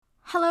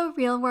Hello,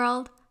 real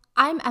world.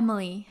 I'm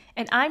Emily.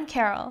 And I'm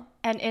Carol.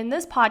 And in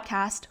this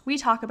podcast, we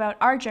talk about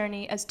our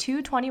journey as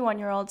two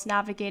 21-year-olds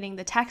navigating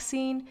the tech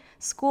scene,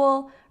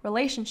 school,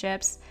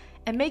 relationships,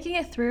 and making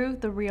it through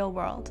the real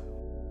world.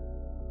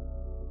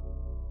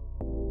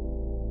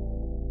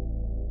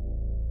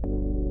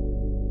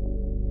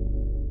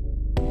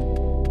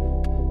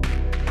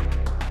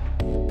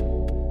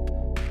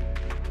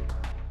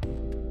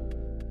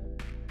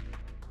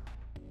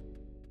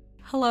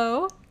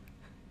 Hello.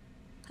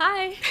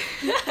 Hi.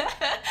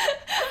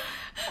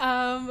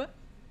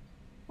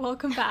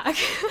 Welcome back.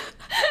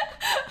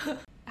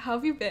 How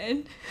have you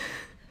been?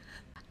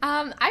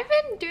 I've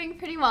been doing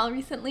pretty well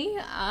recently.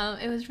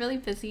 I was really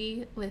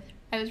busy with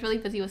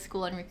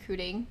school and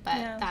recruiting,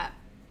 but that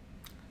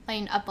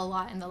lined up a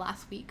lot in the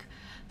last week.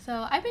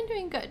 So I've been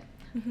doing good.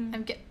 Mm-hmm.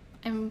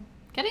 I'm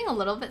getting a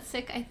little bit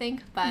sick, I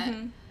think, but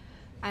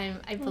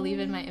I believe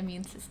in my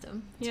immune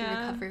system to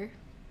recover.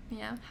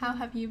 Yeah. How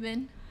have you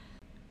been?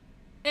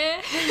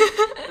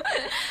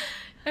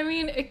 I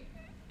mean, it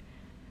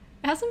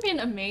hasn't been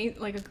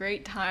a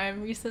great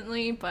time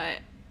recently, but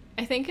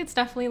I think it's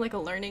definitely like a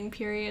learning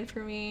period for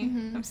me.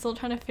 Mm-hmm. I'm still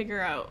trying to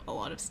figure out a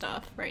lot of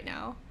stuff right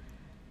now.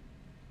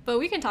 But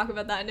we can talk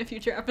about that in a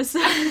future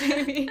episode,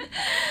 maybe.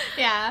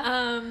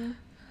 Yeah.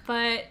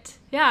 But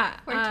yeah.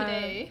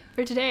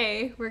 For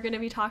today, we're going to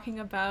be talking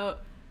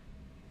about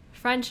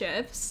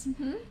friendships,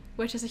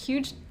 which is a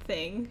huge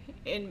thing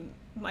in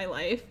my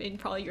life, and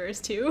probably yours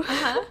too.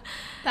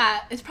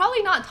 That is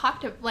probably not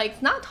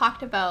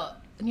talked about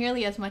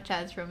nearly as much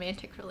as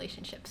romantic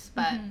relationships,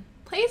 but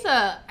plays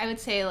I would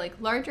say,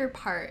 larger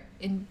part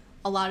in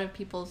a lot of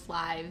people's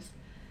lives,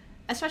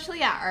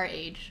 especially at our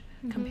age,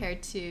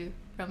 compared to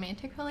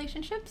romantic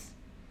relationships.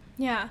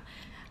 Yeah.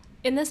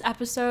 In this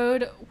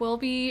episode, we'll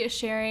be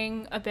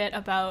sharing a bit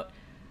about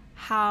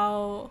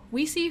how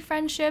we see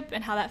friendship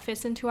and how that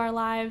fits into our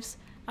lives,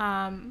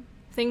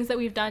 things that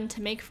we've done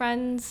to make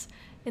friends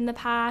in the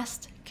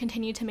past,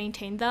 continue to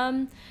maintain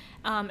them,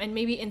 and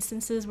maybe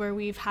instances where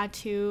we've had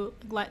to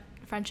let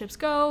friendships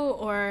go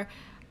or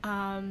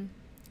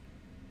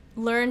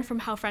learn from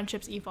how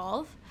friendships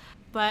evolve.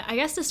 But I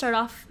guess to start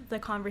off the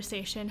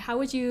conversation, how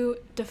would you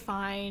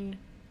define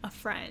a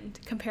friend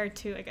compared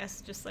to, I guess,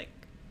 just like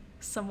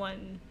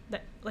someone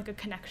that, like a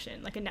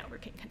connection, like a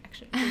networking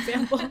connection, for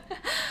example?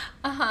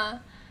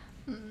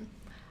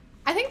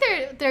 I think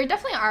there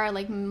definitely are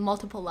like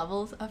multiple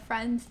levels of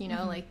friends, you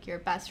know, like your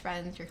best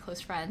friends, your close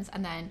friends,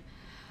 and then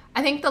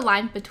I think the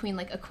line between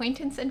like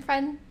acquaintance and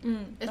friend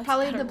is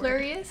probably the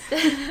blurriest.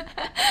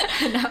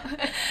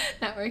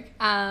 Network.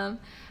 I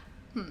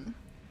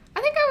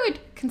think I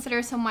would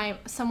consider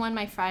someone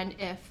my friend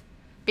if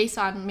based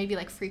on maybe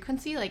like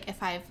frequency, like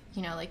if I've,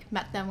 you know, like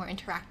met them or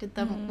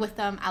interacted with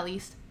them at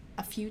least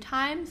a few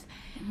times,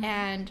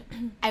 and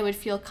I would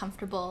feel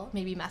comfortable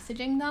maybe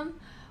messaging them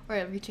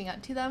or reaching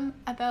out to them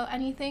about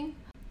anything,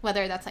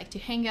 whether that's like to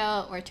hang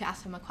out or to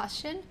ask them a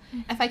question.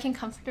 If I can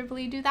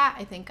comfortably do that,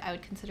 I think I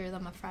would consider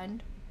them a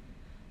friend.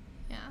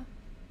 Yeah.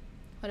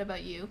 What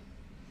about you?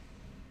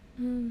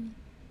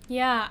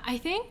 Yeah, I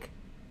think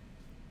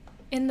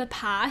in the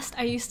past,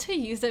 I used to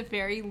use it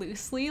very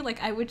loosely.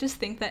 Like, I would just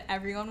think that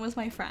everyone was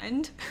my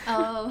friend.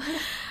 Oh.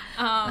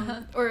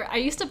 Or I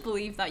used to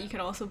believe that you could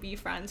also be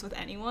friends with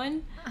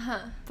anyone.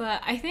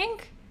 But I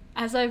think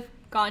as I've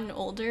gotten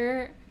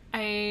older,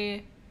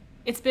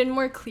 it's been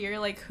more clear,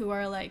 like, who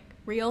are, like,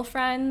 real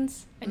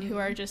friends and who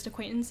are just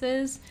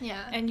acquaintances.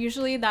 Yeah. And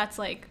usually that's,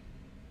 like,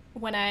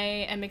 when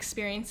I am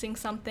experiencing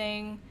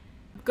something,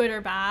 good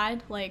or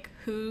bad, like,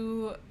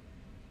 who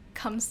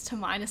comes to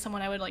mind as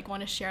someone I would, like,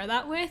 want to share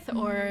that with,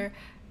 or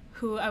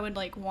who I would,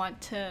 like, want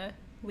to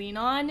lean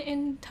on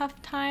in tough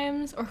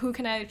times, or who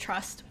can I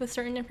trust with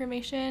certain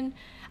information.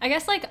 I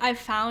guess, like, I've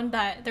found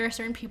that there are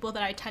certain people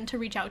that I tend to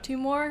reach out to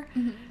more,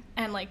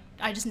 and, like,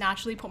 I just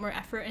naturally put more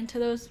effort into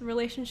those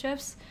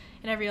relationships.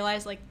 And I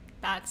realized, like,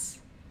 that's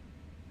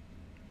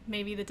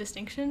maybe the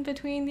distinction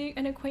between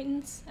an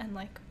acquaintance and,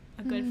 like,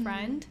 a good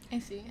friend. I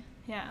see.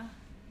 Yeah.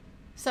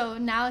 So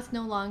now it's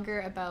no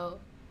longer about...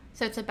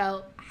 So it's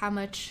about how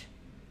much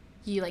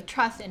you, like,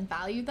 trust and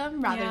value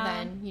them rather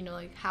than, you know,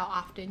 like, how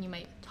often you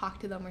might talk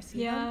to them or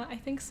see them? Yeah, I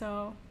think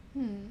so.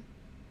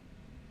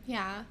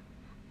 Yeah.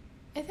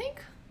 I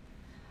think...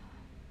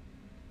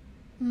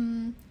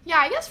 yeah,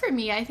 I guess for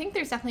me, I think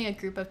there's definitely a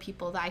group of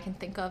people that I can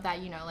think of that,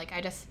 you know, like, I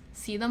just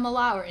see them a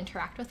lot or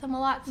interact with them a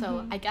lot.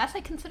 So I guess I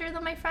consider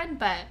them my friend,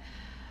 but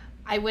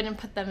I wouldn't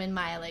put them in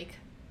my, like,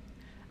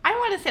 I don't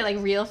want to say, like,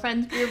 real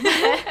friends group, but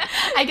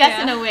I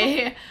guess in a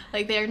way,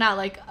 like, they're not,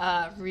 like,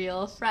 a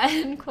real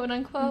friend, quote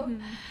unquote.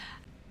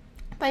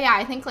 But yeah,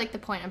 I think, like, the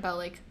point about,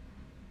 like,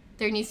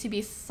 there needs to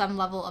be some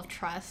level of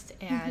trust,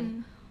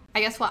 and I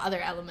guess what other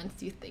elements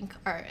do you think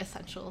are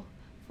essential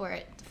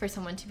for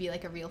someone to be,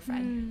 like, a real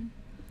friend?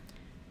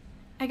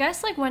 I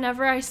guess, like,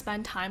 whenever I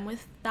spend time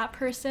with that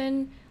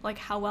person, like,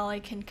 how well I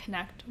can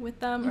connect with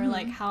them, or,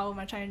 like, how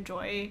much I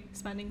enjoy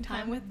spending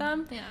time with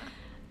them.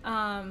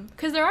 Yeah.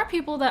 Because there are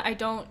people that I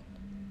don't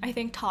I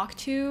think, talk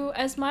to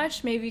as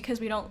much, maybe because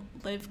we don't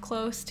live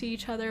close to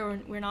each other or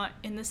we're not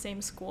in the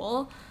same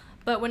school.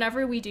 But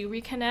whenever we do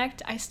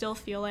reconnect, I still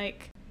feel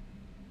like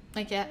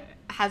it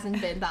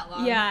hasn't been that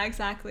long. Yeah,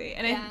 exactly.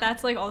 And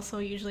that's like also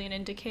usually an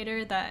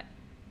indicator that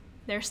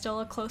they're still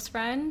a close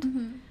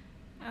friend.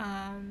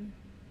 Mm-hmm.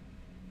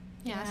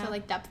 So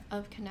like depth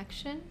of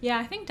connection. Yeah,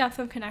 I think depth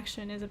of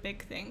connection is a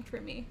big thing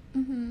for me.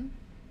 Mm-hmm.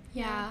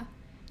 Yeah.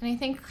 And I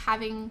think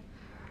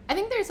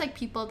there's like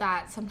people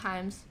that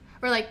sometimes,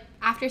 or like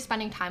after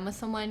spending time with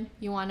someone,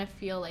 you want to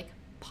feel like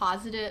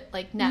positive,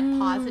 like net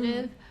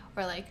positive,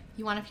 or like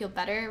you want to feel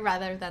better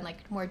rather than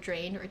like more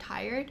drained or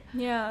tired.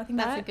 Yeah, I think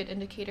that's a good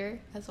indicator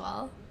as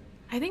well.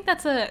 I think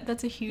that's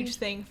a huge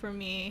thing for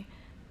me.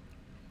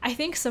 I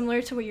think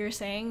similar to what you were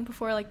saying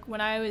before, like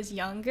when I was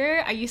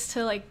younger, I used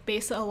to like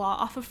base it a lot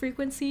off of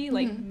frequency,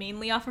 like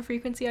mainly off of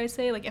frequency, I'd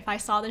say. Like if I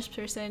saw this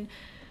person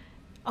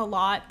a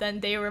lot, then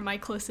they were my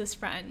closest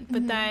friend.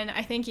 But then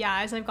I think,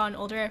 as I've gotten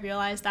older, I've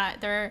realized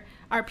that there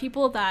are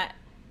people that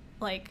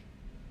like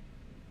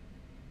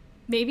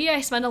maybe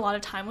I spend a lot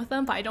of time with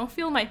them, but I don't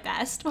feel my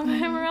best when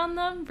I'm around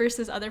them,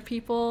 versus other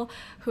people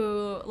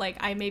who like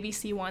I maybe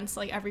see once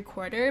like every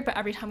quarter, but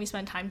every time we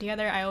spend time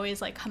together, I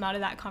always like come out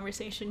of that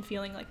conversation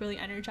feeling like really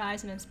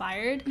energized and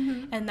inspired.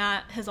 And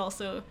that has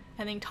also,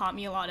 I think, taught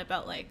me a lot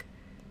about like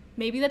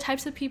maybe the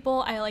types of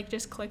people I like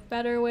just click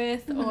better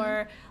with,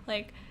 or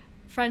like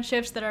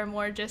friendships that are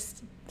more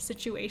just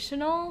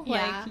situational.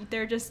 Like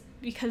they're just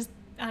because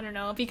I don't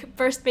know,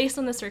 first based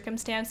on the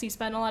circumstance, you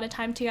spend a lot of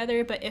time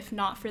together, but if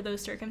not for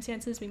those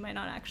circumstances, we might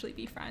not actually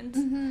be friends.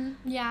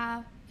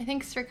 Yeah, I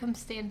think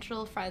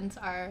circumstantial friends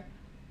are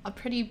a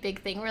pretty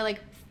big thing. We're like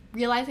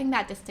realizing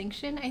that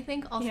distinction, I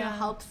think, also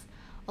helps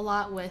a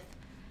lot with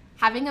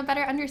having a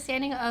better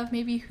understanding of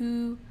maybe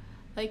who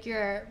like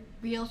your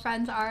real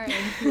friends are and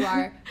who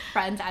are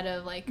friends out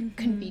of like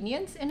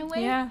convenience in a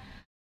way. Yeah.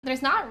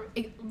 There's not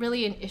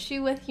really an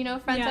issue with,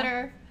 friends that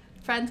are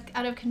friends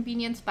out of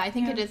convenience, but I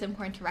think it is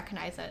important to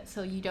recognize it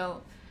so you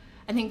don't.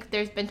 I think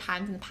there's been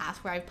times in the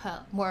past where I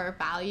put more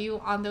value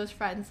on those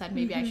friends than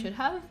maybe I should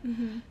have,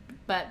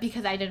 but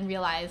because I didn't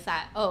realize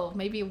that,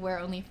 maybe we're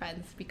only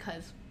friends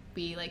because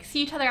we like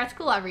see each other at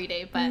school every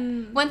day. But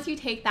once you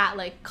take that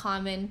like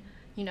common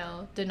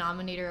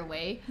denominator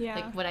away,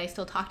 like would I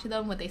still talk to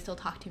them, would they still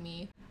talk to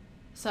me?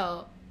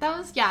 So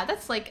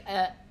that's like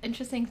a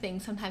interesting thing.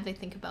 Sometimes I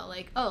think about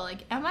like,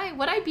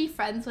 would I be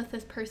friends with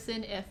this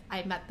person if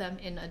I met them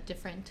in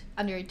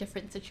under a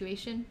different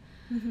situation?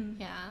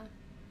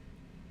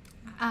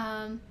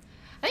 I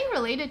think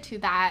related to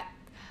that,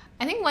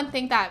 I think one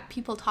thing that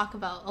people talk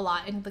about a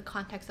lot in the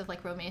context of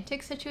like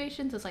romantic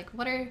situations is like,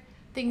 what are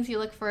things you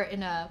look for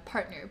in a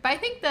partner? But I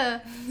think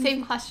the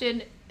same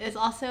question is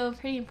also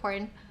pretty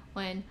important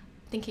when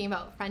thinking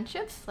about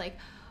friendships. Like,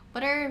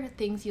 what are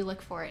things you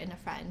look for in a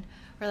friend?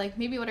 Or like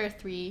maybe what are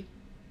three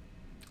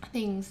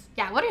things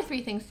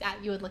that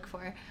you would look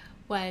for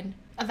when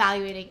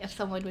evaluating if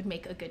someone would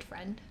make a good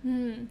friend?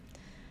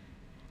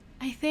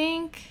 I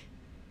think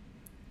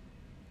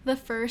the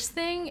first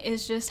thing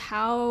is just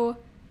how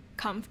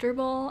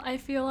comfortable I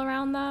feel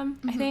around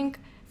them. I think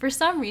for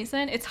some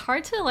reason it's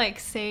hard to like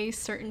say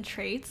certain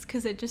traits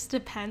because it just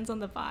depends on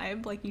the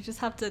vibe. Like you just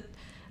have to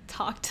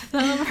talk to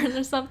them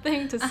or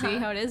something to see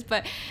how it is,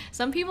 but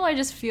some people I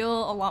just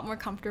feel a lot more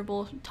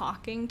comfortable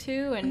talking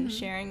to and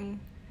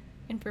sharing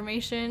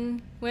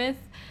information with,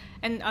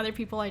 and other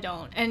people I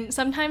don't. And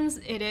sometimes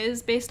it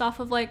is based off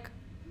of like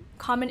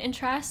common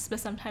interests, but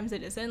sometimes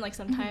it isn't. Like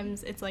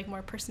sometimes it's like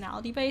more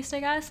personality based, I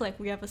guess, like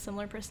we have a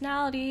similar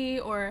personality,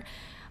 or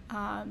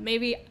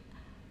maybe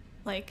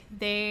like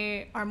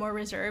they are more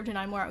reserved and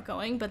I'm more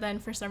outgoing, but then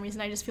for some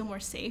reason I just feel more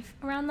safe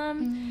around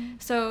them.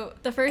 So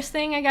the first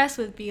thing I guess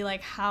would be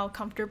like how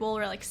comfortable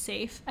or like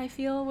safe I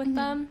feel with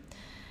them,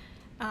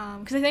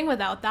 because I think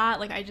without that,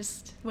 like I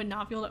just would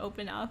not be able to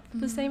open up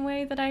the same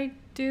way that I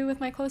do with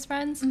my close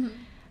friends.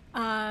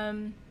 I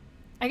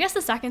guess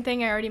the second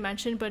thing I already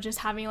mentioned, but just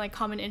having like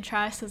common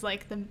interests is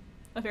like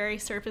a very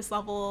surface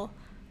level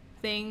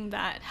thing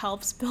that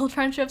helps build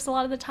friendships a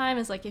lot of the time.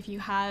 Is like if you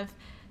have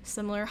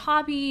similar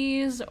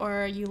hobbies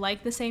or you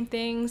like the same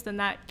things, then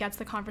that gets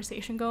the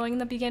conversation going in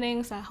the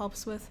beginning, so that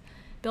helps with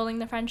building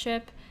the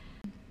friendship.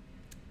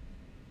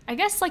 I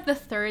guess like the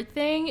third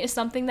thing is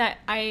something that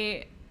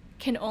I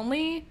can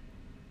only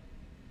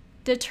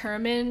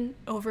determine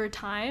over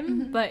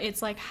time, but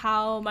it's like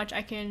how much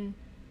I can,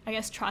 I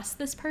guess, trust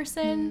this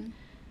person.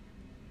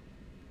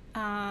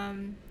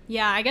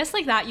 I guess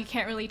like that you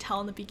can't really tell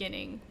in the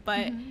beginning,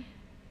 but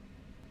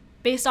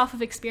based off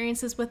of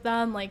experiences with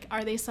them, like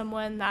are they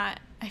someone that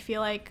I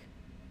feel like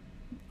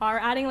are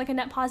adding like a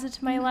net positive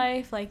to my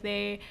life, like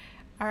they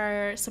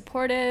are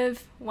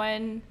supportive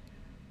when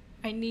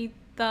I need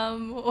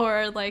them,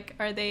 or like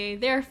are they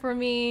there for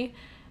me,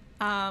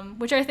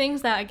 which are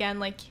things that again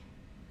like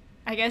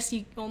I guess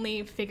you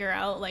only figure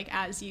out like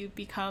as you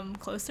become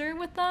closer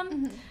with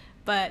them,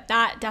 but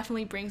that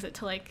definitely brings it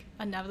to like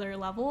another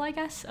level, I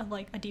guess, of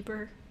like a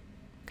deeper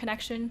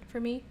connection for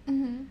me.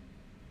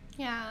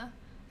 Yeah,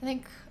 I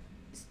think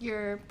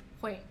your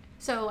point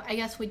So I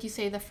guess would you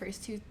say the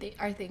first two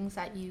are things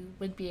that you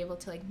would be able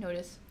to like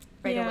notice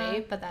right Yeah.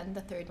 away, but then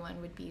the third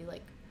one would be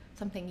like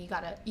something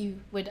you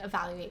would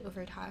evaluate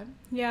over time?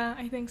 Yeah,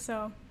 I think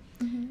so.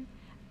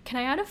 Can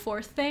I add a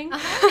fourth thing?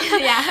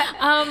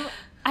 Yeah.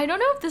 I don't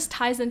know if this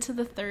ties into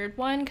the third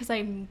one because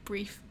I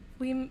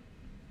briefly,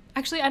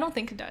 actually I don't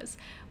think it does,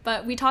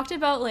 but we talked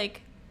about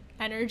like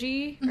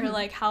energy or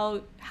like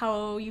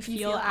how you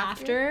feel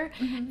after.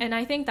 And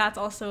I think that's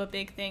also a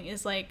big thing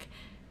is like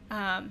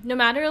no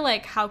matter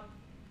like how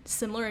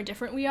similar or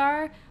different we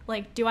are,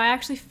 like do I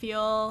actually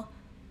feel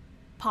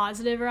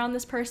positive around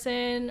this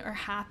person or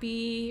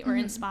happy or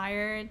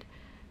inspired,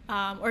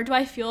 or do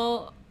I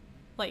feel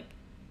like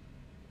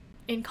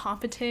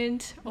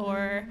incompetent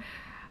or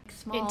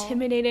Small.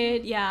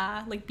 intimidated,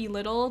 like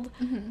belittled.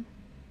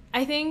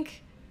 I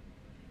think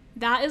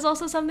that is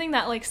also something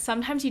that like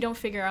sometimes you don't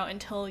figure out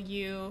until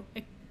you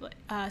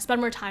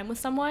spend more time with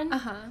someone.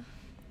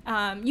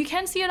 You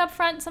can see it up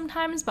front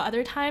sometimes, but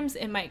other times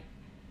it might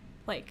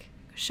like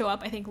show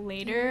up I think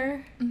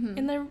later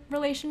in the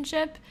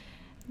relationship,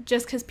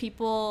 just because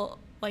people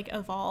like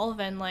evolve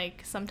and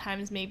like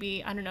sometimes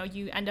maybe, I don't know,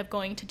 you end up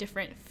going to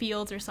different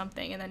fields or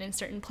something, and then in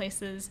certain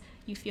places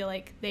you feel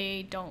like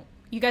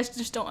you guys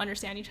just don't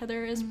understand each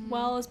other as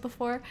well as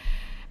before.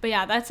 But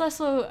yeah, that's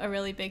also a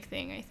really big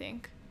thing, I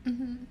think.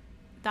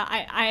 That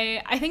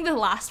I think the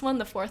last one,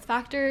 the fourth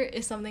factor,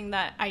 is something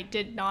that I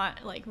did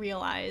not like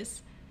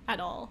realize at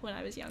all when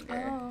I was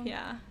younger.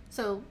 Yeah.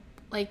 So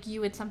like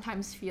you would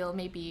sometimes feel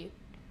maybe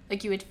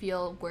like you would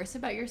feel worse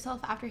about yourself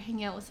after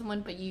hanging out with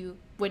someone, but you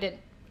wouldn't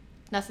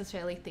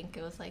necessarily think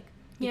it was like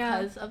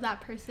because of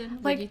that person.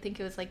 Like, would you think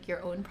it was like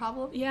your own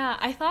problem? Yeah,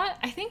 I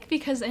think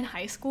because in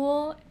high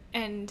school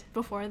and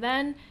before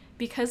then,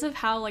 because of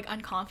how like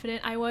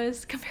unconfident I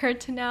was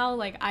compared to now,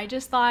 like I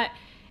just thought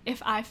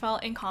if I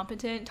felt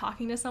incompetent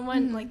talking to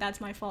someone, like that's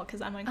my fault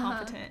because I'm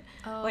incompetent.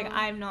 Like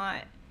I'm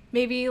not.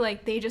 Maybe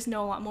like they just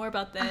know a lot more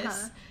about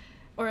this,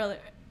 or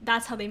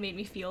that's how they made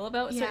me feel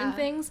about certain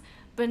things.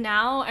 But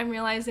now I'm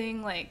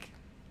realizing like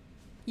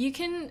you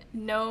can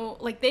know,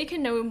 like they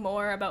can know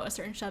more about a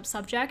certain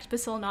subject but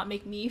still not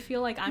make me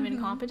feel like I'm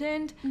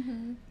incompetent.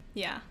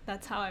 Yeah,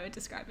 that's how I would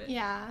describe it.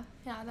 Yeah,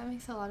 that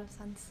makes a lot of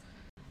sense.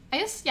 I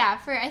guess,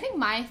 I think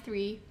my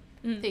three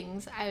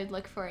things I would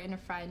look for in a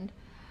friend,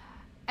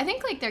 I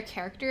think like their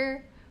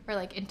character or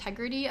like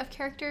integrity of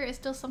character is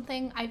still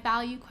something I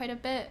value quite a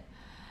bit.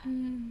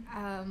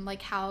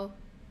 Like how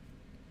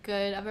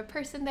good of a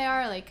person they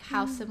are, like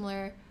how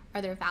similar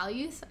are their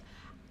values.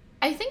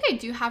 I think I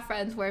do have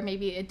friends where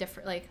maybe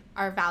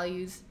our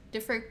values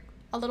differ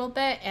a little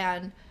bit,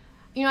 and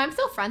you know, I'm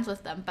still friends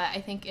with them, but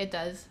I think it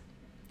does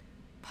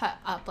put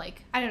up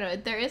like, I don't know,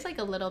 there is like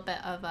a little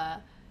bit of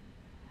a,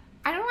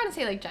 I don't want to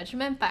say like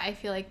judgment, but I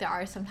feel like there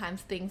are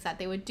sometimes things that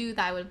they would do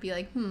that I would be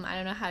like, I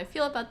don't know how I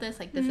feel about this,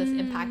 like does this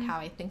impact how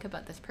I think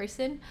about this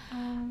person?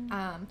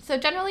 So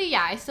generally,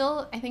 I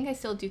think I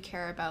still do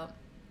care about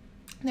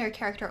their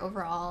character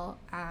overall.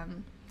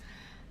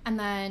 And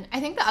then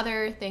I think the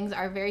other things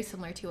are very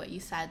similar to what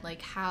you said,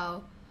 like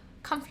how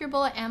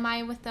comfortable am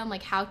I with them,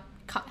 like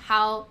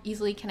how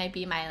easily can I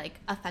be my like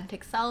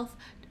authentic self?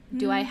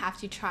 Do I have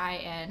to try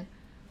and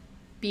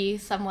be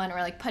someone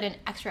or like put in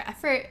extra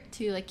effort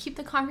to like keep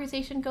the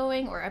conversation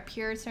going or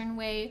appear a certain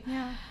way?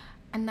 Yeah.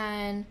 And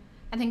then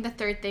I think the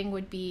third thing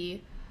would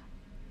be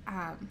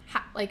I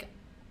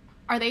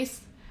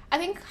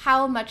think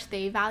how much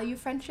they value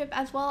friendship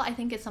as well. I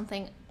think it's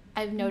something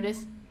I've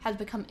noticed has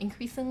become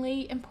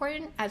increasingly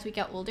important as we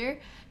get older,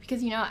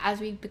 because, you know, as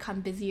we become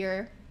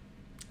busier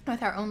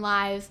with our own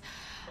lives,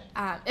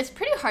 it's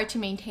pretty hard to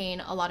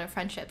maintain a lot of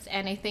friendships.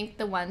 And I think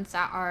the ones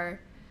that are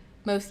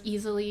most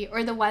easily,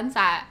 or the ones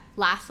that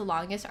last the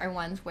longest, are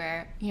ones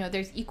where, you know,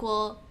 there's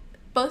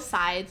both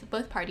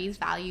parties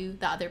value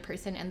the other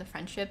person and the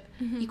friendship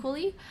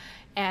equally,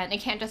 and it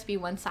can't just be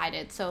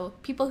one-sided. So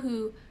people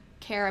who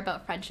care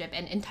about friendship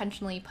and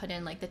intentionally put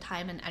in like the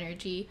time and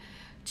energy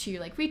to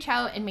like reach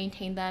out and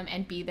maintain them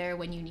and be there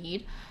when you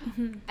need,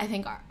 I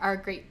think are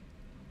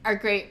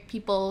great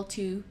people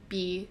to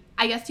be,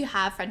 I guess, to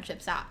have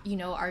friendships that, you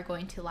know, are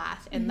going to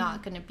last and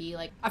not going to be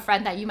like a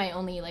friend that you might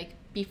only like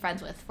be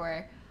friends with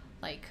for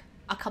like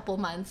a couple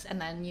months and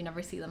then you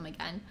never see them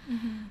again.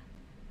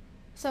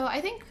 So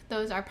I think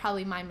those are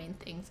probably my main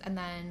things. And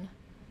then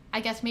I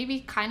guess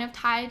maybe kind of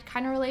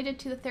related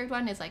to the third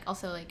one is like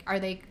also like,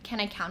 can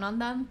I count on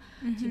them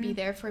to be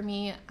there for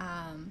me?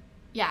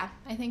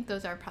 I think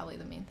those are probably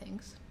the main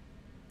things.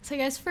 So I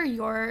guess for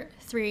your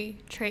three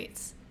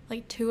traits,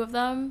 like two of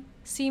them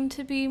seem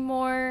to be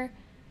more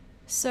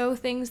so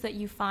things that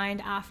you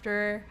find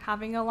after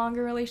having a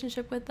longer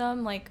relationship with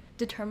them, like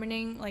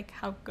determining like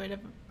how good of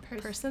a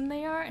person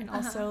they are, and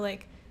also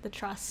like the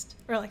trust,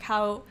 or like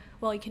how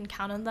well you can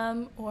count on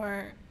them,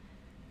 or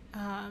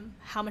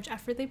how much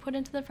effort they put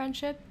into the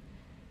friendship.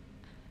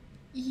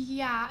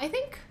 Yeah, I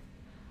think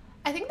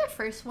the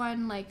first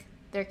one, like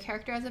their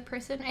character as a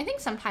person, I think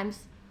sometimes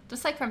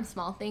just like from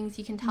small things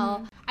you can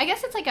tell. I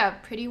guess it's like a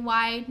pretty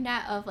wide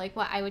net of like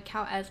what I would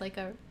count as like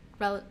a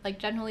like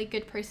generally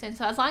good person.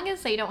 So as long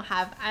as they don't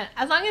have,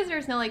 as long as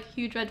there's no like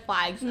huge red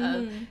flags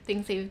of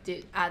things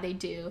they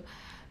do,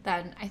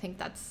 then I think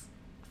that's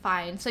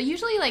fine. So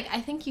usually, like,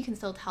 I think you can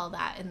still tell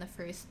that in the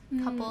first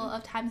couple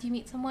of times you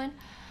meet someone.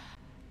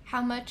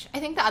 How much, I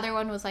think the other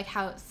one was like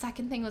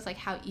second thing was like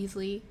how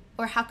easily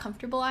or how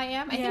comfortable I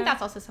am. I think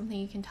that's also something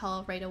you can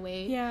tell right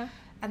away. Yeah.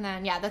 And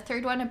then, the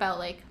third one about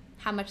like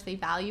how much they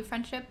value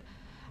friendship.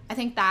 I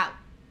think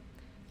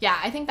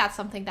that's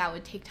something that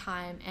would take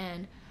time,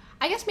 and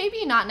I guess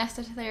maybe not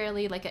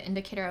necessarily like an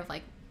indicator of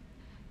like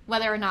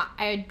whether or not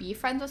I would be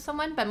friends with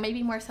someone, but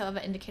maybe more so of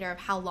an indicator of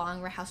how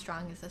long or how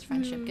strong is this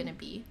friendship gonna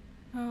be.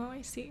 Oh,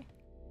 I see.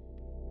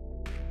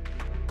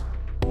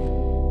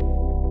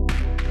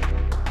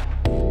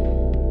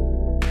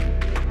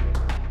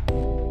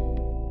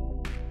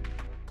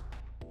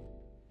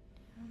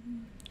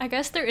 I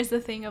guess there is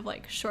the thing of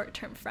like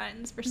short-term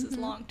friends versus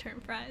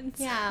long-term friends.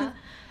 Yeah.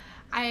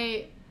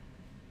 I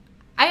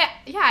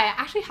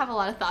actually have a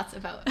lot of thoughts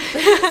about this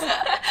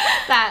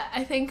that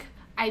I think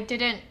I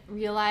didn't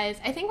realize.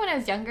 I think when I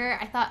was younger,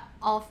 I thought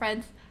all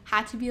friends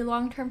had to be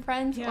long-term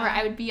friends, or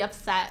I would be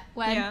upset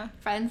when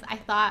friends I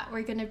thought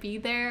were going to be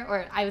there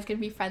or I was going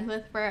to be friends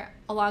with for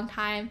a long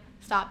time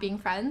stop being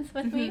friends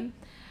with me.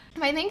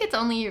 But I think it's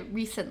only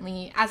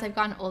recently, as I've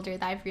gotten older,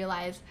 that I've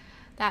realized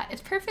that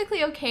it's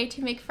perfectly okay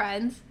to make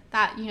friends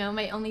that, you know,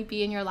 might only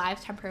be in your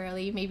lives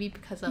temporarily, maybe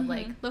because of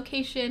like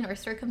location or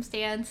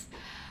circumstance.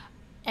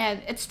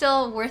 And it's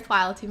still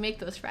worthwhile to make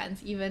those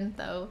friends, even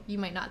though you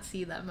might not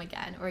see them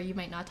again or you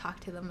might not talk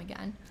to them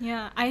again.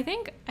 Yeah, I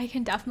think I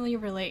can definitely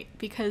relate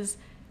because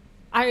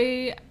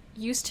I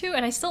used to,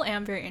 and I still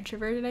am very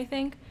introverted, I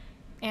think.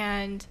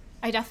 And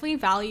I definitely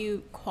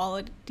value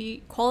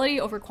quality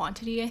over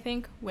quantity, I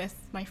think, with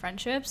my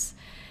friendships.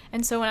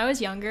 And so when I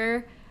was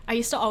younger, I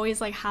used to always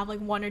like have like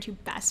one or two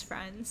best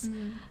friends.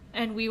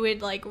 And we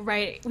would like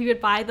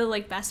buy the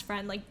like best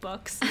friend like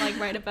books and like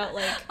write about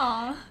like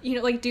you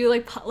know, like do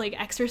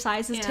like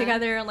exercises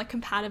together and like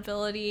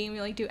compatibility, and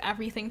we like do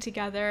everything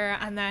together.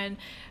 And then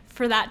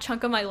for that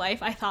chunk of my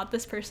life, I thought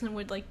this person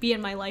would like be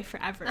in my life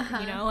forever,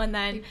 you know. And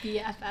then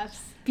like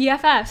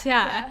BFFs,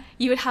 yeah.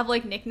 You would have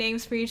like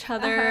nicknames for each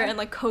other and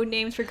like code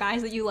names for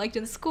guys that you liked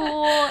in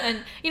school and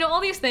you know, all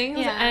these things.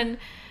 And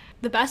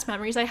the best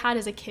memories I had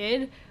as a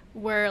kid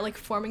were like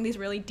forming these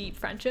really deep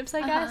friendships, I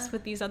guess,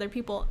 with these other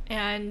people.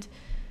 And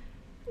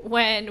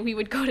when we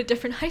would go to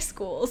different high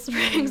schools,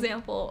 for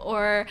example,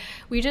 or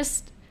we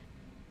just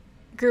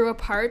grew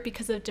apart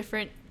because of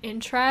different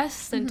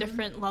interests and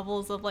different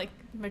levels of like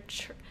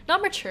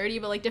not maturity,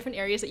 but like different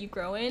areas that you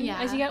grow in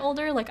as you get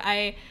older. Like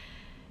I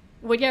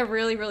would get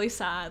really, really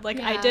sad. Like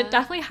I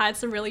definitely had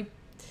some really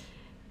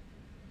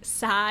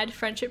sad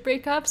friendship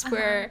breakups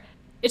where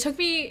it took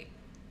me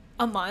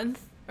a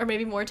month or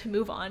maybe more to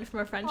move on from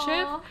a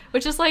friendship,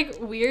 which is like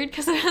weird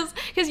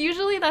because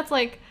usually that's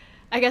like,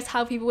 I guess,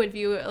 how people would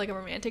view it, like a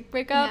romantic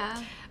breakup.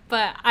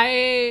 But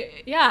I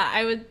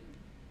would.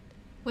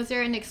 Was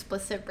there an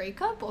explicit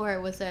breakup,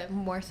 or was it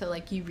more so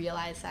like you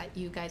realized that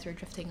you guys were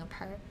drifting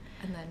apart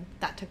and then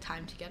that took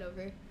time to get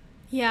over?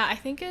 Yeah, I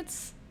think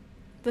it's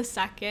the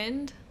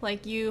second.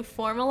 Like you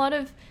form a lot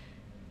of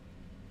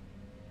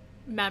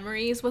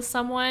memories with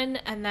someone,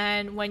 and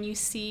then when you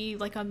see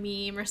like a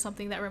meme or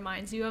something that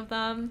reminds you of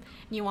them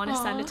and you want to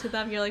send it to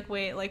them, you're like,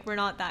 wait, like we're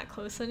not that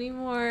close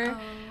anymore.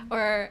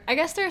 Or I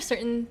guess there are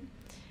certain,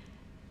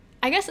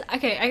 I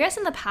guess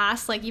in the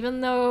past, like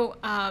even though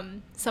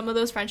some of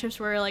those friendships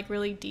were like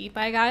really deep,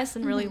 I guess,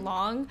 and really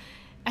long,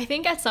 I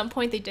think at some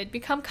point they did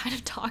become kind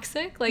of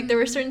toxic. Like there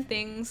were certain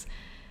things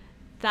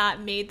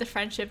that made the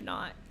friendship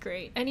not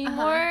great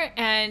anymore.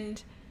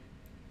 And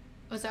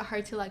was it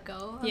hard to let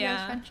go of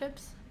those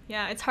friendships?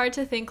 Yeah, it's hard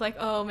to think like,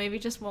 oh, maybe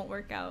it just won't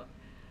work out.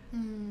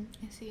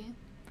 I see.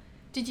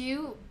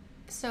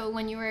 So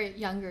when you were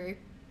younger,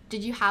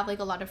 did you have like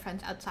a lot of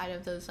friends outside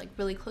of those like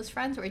really close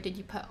friends, or did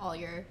you put all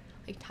your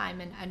like time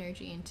and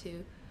energy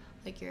into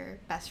like your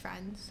best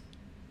friends?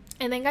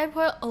 I think I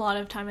put a lot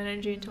of time and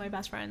energy into my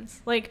best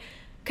friends. Like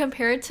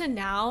compared to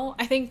now,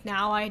 I think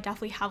now I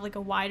definitely have like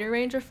a wider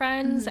range of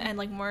friends and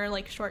like more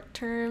like short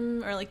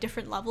term or like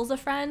different levels of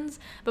friends.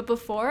 But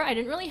before, I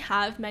didn't really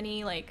have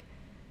many like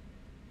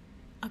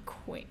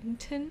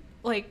acquaintance,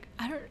 like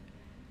I don't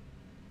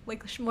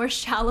like more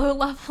shallow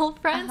level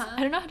friends. I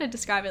don't know how to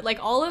describe it.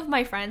 Like all of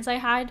my friends I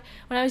had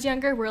when I was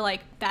younger were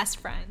like best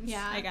friends,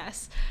 I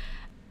guess.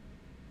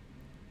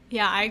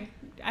 I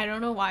don't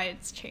know why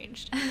it's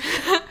changed.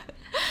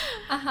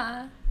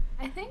 I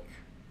think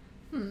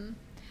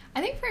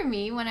for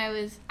me, when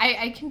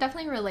I can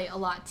definitely relate a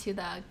lot to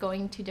the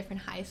going to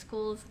different high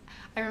schools.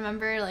 I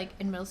remember like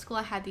in middle school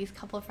I had these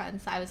couple of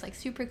friends that I was like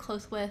super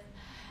close with,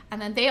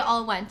 and then they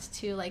all went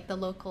to like the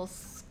local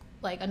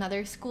like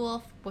another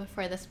school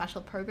for the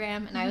special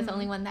program, and I was the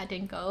only one that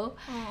didn't go.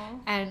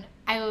 And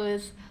I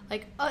was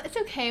like, oh, it's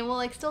okay, we'll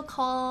like still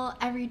call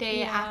every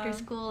day after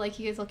school, like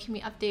you guys will keep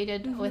me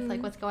updated with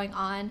like what's going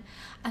on.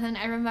 And then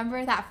I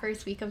remember that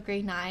first week of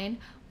grade 9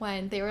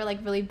 when they were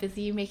like really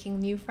busy making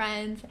new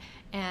friends,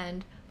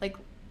 and like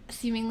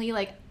seemingly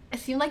like it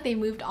seemed like they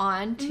moved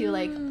on to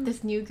like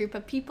this new group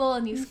of people,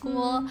 a new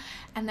school,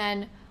 and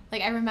then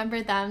like I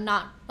remember them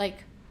not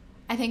like,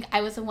 I think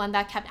I was the one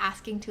that kept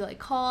asking to like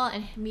call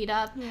and meet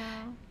up,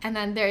 and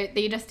then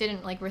they just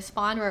didn't like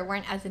respond or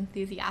weren't as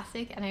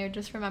enthusiastic, and I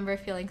just remember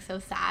feeling so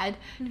sad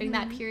during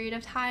that period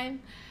of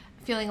time,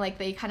 feeling like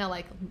they kind of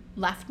like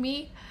left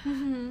me.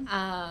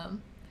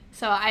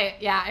 So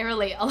I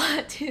relate a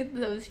lot to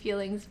those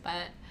feelings,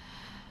 but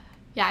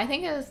yeah, I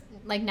think it was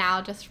like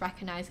now just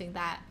recognizing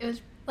that it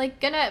was like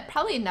gonna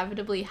probably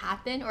inevitably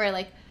happen, or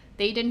like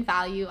they didn't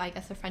value, I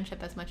guess, the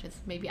friendship as much as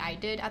maybe I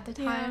did at the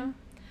time.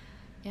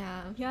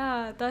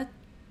 Yeah, that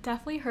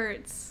definitely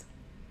hurts.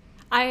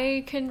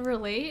 I can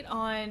relate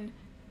on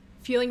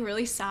feeling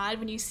really sad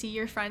when you see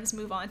your friends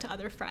move on to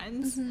other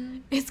friends.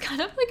 It's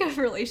kind of like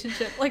a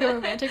relationship, like a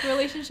romantic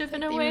relationship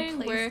in a way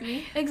where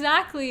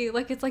exactly,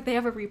 like it's like they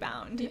have a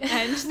rebound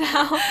and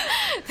now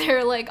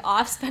they're like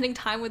off spending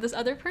time with this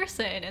other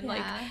person and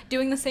like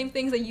doing the same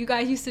things that you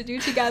guys used to do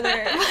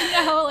together.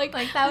 Now like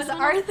that was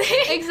our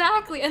thing.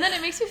 Exactly. And then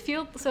it makes you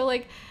feel so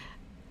like,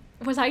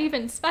 was I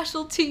even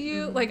special to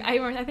you? Like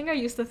I think I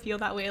used to feel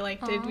that way.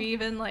 Like did we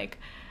even like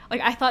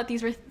I thought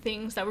these were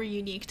things that were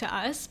unique to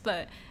us,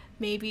 but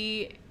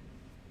maybe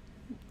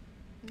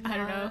I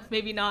don't know,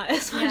 maybe not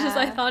as much as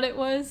I thought it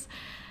was.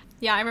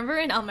 Yeah, I remember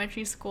in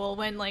elementary school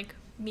when like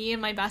me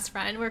and my best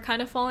friend were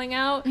kind of falling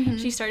out.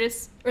 She started,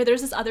 or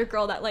there's this other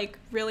girl that like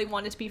really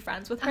wanted to be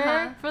friends with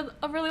her for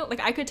a really, like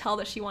I could tell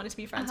that she wanted to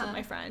be friends with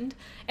my friend,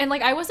 and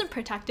like I wasn't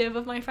protective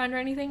of my friend or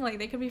anything, like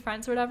they could be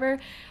friends or whatever,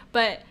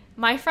 but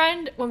my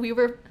friend, when we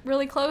were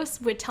really close,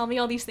 would tell me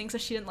all these things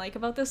that she didn't like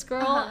about this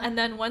girl, and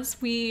then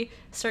once we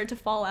started to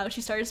fall out,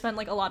 she started to spend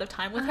like a lot of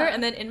time with her,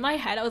 and then in my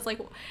head I was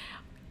like,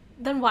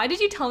 then why did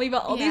you tell me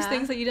about all these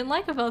things that you didn't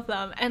like about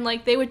them? And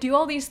like they would do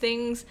all these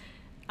things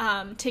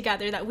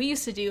together that we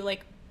used to do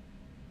like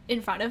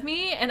in front of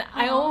me, and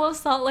I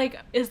almost thought like,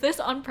 is this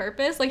on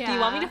purpose? Like do you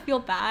want me to feel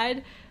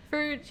bad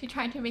for she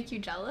trying to make you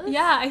jealous?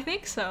 Yeah, I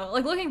think so.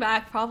 Like looking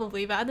back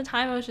probably, but at the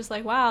time I was just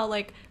like, wow,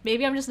 like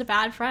maybe I'm just a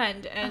bad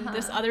friend and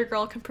this other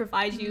girl can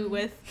provide you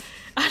with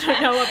I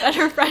don't know, a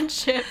better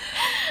friendship.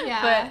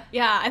 But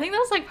yeah, I think that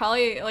was like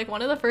probably like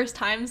one of the first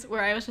times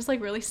where I was just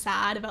like really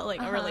sad about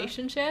like a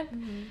relationship.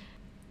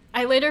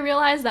 I later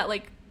realized that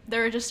like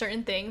there were just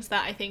certain things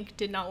that I think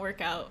did not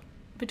work out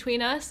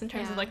between us in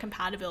terms of like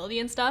compatibility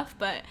and stuff,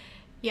 but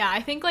yeah,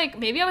 I think like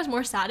maybe I was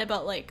more sad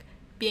about like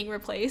being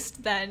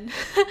replaced than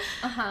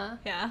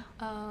yeah.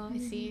 Oh, I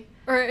see.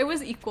 Or it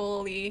was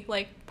equally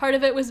like part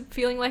of it was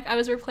feeling like I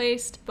was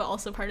replaced, but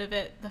also part of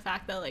it the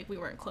fact that like we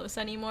weren't close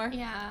anymore.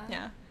 Yeah,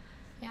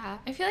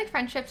 I feel like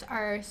friendships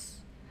are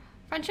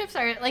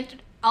like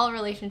all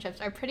relationships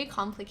are pretty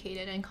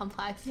complicated and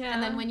complex,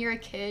 and then when you're a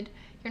kid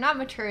you're not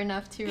mature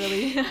enough to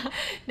really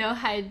know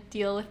how to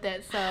deal with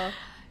it, so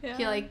I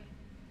feel like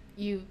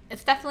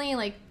it's definitely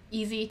like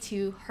easy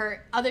to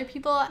hurt other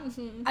people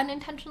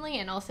unintentionally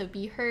and also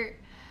be hurt.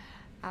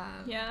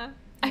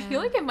 I feel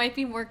like it might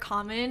be more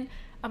common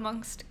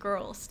amongst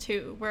girls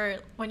too, where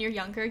when you're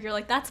younger you're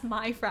like, that's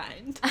my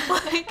friend.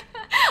 Like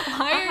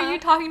why are you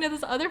talking to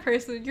this other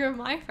person? You're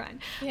my friend.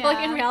 But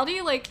like in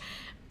reality, like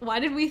why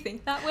did we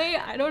think that way?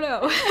 I don't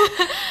know.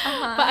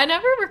 But I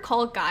never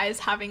recall guys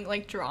having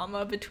like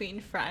drama between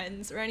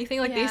friends or anything.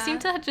 Like they seem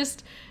to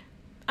just,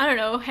 I don't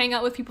know, hang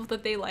out with people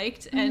that they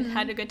liked and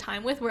had a good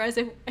time with. Whereas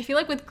I feel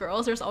like with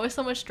girls, there's always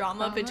so much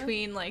drama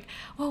between like,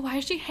 oh, why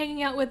is she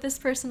hanging out with this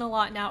person a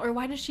lot now? Or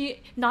why does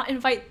she not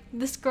invite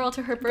this girl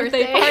to her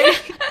birthday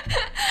party?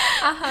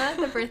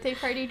 The birthday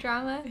party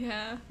drama.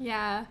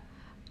 Yeah.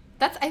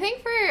 That's, I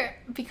think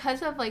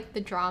because of like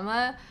the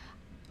drama,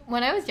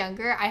 when I was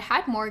younger, I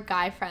had more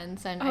guy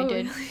friends than I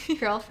did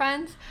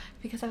girlfriends,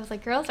 because I was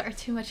like, girls are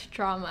too much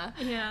drama.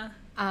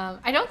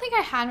 I don't think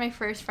I had my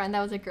first friend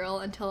that was a girl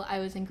until I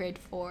was in grade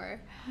 4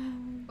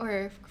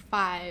 or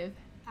 5.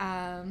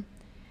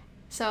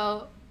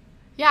 So,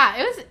 yeah,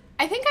 it was,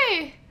 I think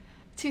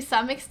to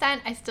some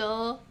extent,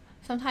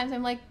 sometimes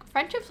I'm like,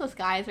 friendships with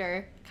guys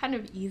are kind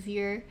of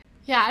easier.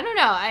 Yeah, I don't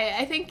know.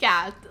 I think,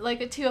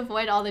 like to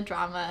avoid all the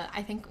drama,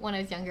 I think when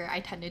I was younger, I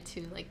tended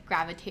to like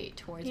gravitate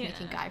towards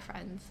making guy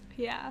friends.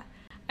 Yeah.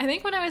 I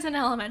think when I was in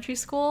elementary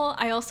school,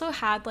 I also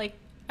had like,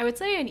 I would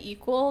say an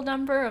equal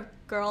number of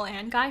girl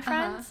and guy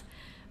friends.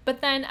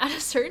 But then at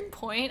a certain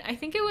point, I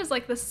think it was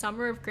like the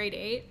summer of grade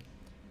 8,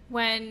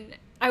 when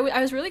I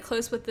was really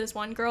close with this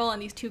one girl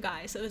and these 2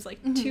 guys. So it was like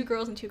 2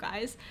 girls and 2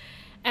 guys.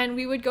 And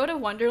we would go to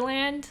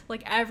Wonderland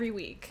like every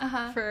week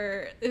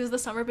it was the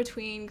summer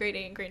between grade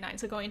 8 and grade 9,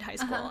 so going to high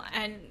school.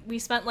 And we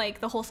spent like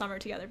the whole summer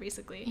together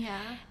basically.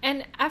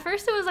 And at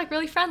first it was like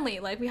really friendly.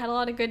 Like we had a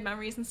lot of good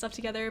memories and stuff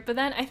together. But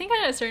then I think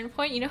at a certain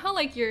point, you know how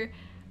like you're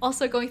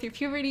also going through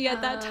puberty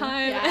at that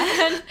time,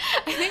 and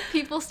I think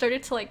people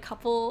started to like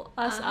couple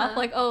us up,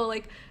 like, oh,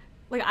 like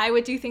I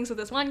would do things with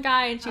this one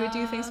guy and she would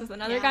do things with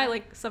another guy,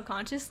 like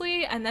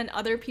subconsciously, and then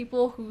other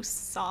people who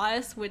saw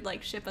us would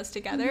like ship us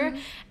together,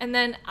 and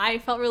then I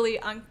felt really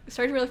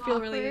started to really feel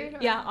really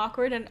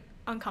awkward and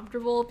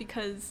uncomfortable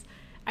because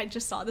I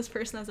just saw this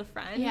person as a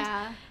friend.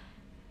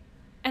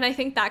 And I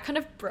think that kind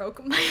of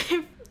broke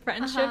my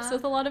friendships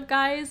with a lot of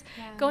guys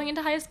going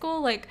into high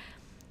school. Like,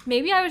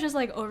 maybe I was just,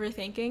 like,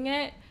 overthinking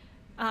it,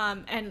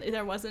 and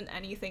there wasn't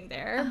anything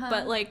there.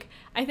 But, like,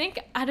 I think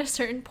at a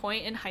certain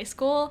point in high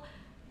school,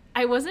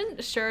 I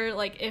wasn't sure,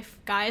 like, if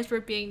guys were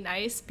being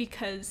nice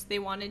because they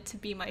wanted to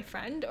be my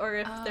friend or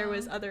if there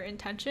was other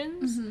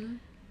intentions.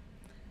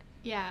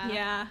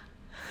 Yeah.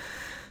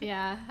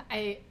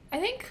 I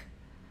think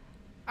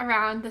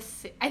around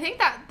this, I think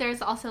that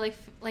there's also,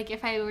 like,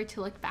 if I were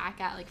to look back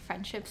at, like,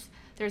 friendships,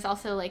 there's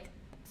also, like,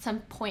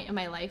 some point in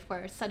my life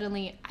where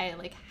suddenly I,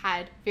 like,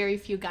 had very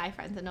few guy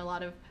friends and a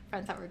lot of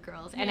friends that were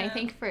girls. And I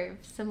think for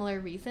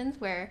similar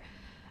reasons, where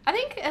I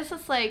think it's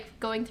just, like,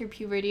 going through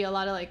puberty, a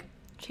lot of, like,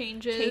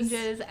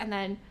 changes, and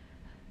then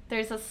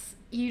there's this,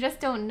 you just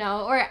don't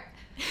know, or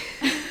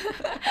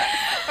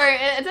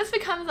it just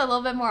becomes a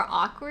little bit more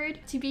awkward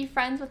to be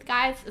friends with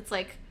guys. It's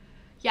like,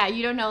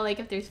 you don't know, like,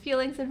 if there's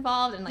feelings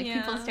involved, and, like,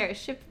 people start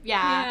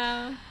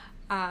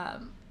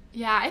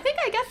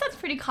I guess that's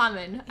pretty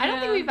common. I don't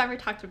think we've ever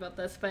talked about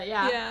this, but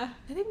I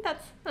think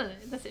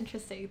that's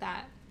interesting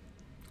that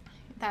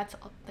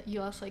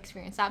you also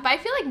experience that. But I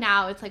feel like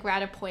now it's like we're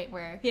at a point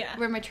where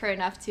we're mature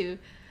enough to,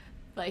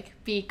 like,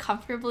 be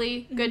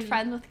comfortably good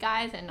friends with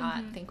guys and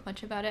not think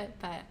much about it.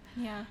 But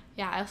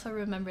I also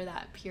remember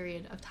that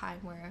period of time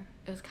where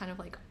it was kind of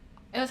like,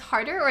 it was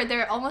harder, or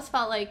there almost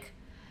felt like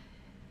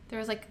there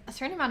was, like, a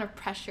certain amount of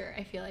pressure,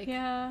 I feel like,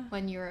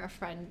 when you're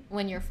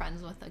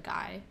friends with a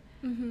guy.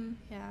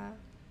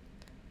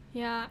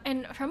 Yeah,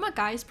 and from a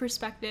guy's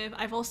perspective,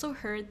 I've also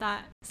heard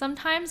that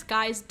sometimes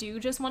guys do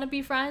just want to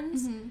be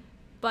friends,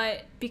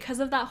 but because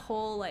of that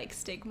whole, like,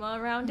 stigma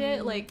around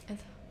it, like,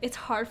 it's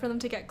hard for them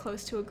to get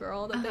close to a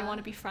girl that they want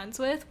to be friends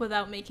with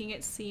without making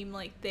it seem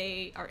like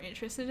they are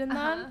interested in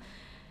them.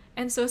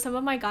 And so some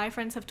of my guy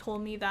friends have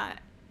told me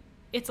that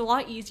it's a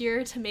lot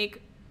easier to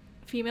make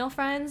female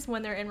friends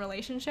when they're in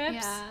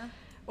relationships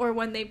or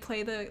when they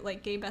play the,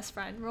 like, gay best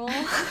friend role,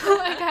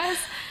 I guess.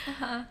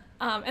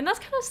 And that's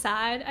kind of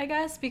sad, I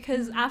guess,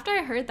 because after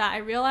I heard that, I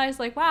realized,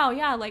 like, wow,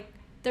 like,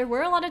 there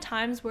were a lot of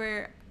times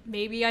where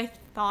maybe I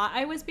thought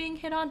I was being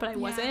hit on, but I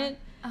wasn't.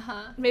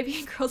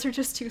 Maybe girls are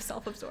just too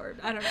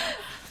self-absorbed. I don't know.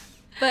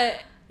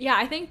 But yeah,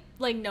 I think,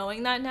 like,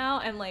 knowing that now,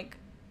 I'm, like,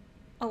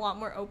 a lot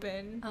more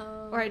open,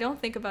 or I don't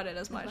think about it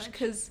as much,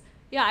 because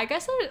I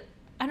guess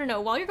I don't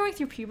know, while you're going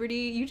through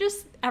puberty,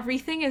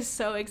 everything is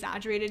so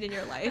exaggerated in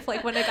your life.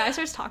 Like, when a guy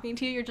starts talking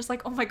to you, you're just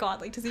like, oh my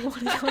god, like, does he want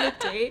to go on a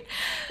date?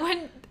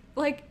 When,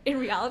 like, in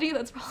reality,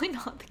 that's probably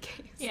not the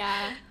case.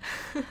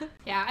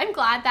 I'm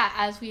glad that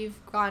as we've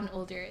gone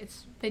older,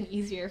 it's been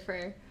easier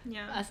for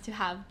us to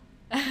have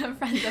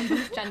friends of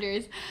both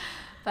genders.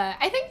 But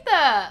I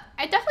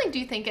definitely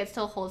do think it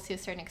still holds to a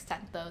certain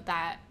extent, though,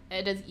 that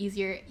it is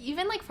easier,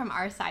 even, like, from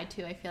our side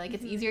too, I feel like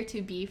it's easier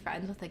to be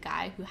friends with a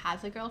guy who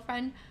has a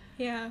girlfriend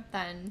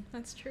than,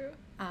 that's true,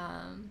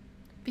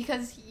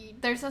 because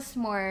there's this,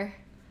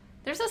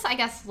 I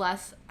guess,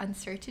 less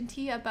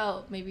uncertainty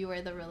about maybe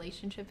where the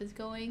relationship is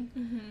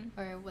going,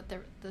 or what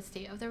the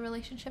state of the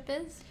relationship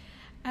is.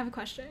 I have a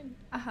question.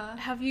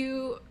 Have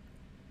you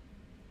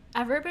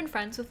ever been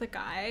friends with a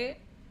guy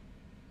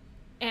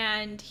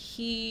and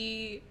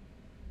he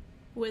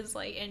was,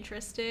 like,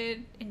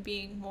 interested in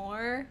being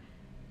more,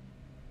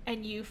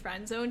 and you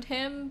friend zoned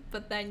him,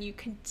 but then you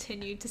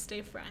continued to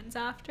stay friends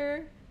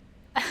after?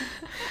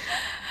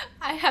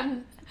 I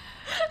have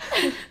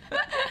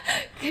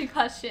good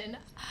question.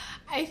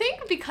 I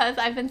think because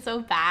I've been so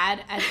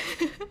bad at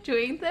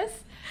doing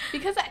this,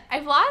 because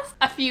I've lost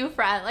a few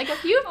friends, like, a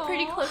few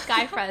pretty close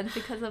guy friends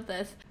because of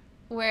this,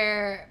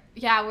 where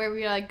we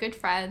were, like, good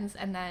friends,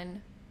 and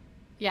then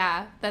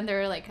then there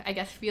were, like, I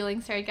guess,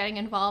 feelings started getting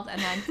involved,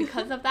 and then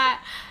because of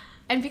that,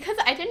 and because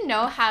I didn't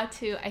know how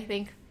to, I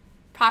think,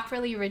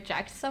 properly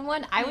reject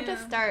someone, I would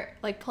just start,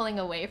 like, pulling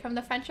away from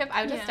the friendship.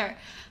 I would just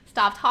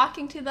stop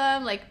talking to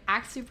them, like,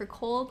 act super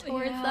cold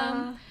towards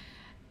them.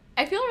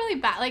 I feel really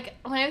bad. Like,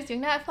 when I was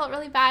doing that, I felt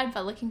really bad,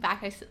 but looking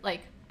back,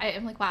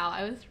 I'm like, wow,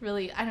 I was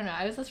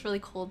just really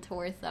cold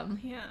towards them.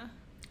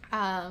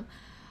 I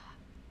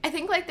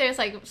think, like, there's,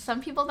 like,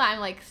 some people that I'm,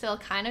 like, still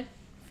kind of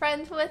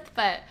friends with,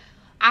 but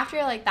after,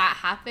 like, that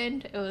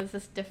happened, it was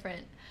just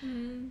different.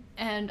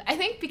 And I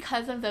think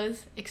because of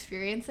those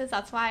experiences,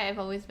 that's why I've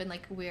always been,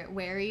 like,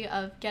 wary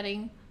of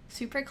getting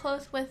super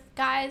close with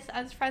guys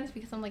as friends,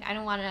 because I'm like, I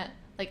don't want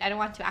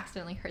to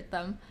accidentally hurt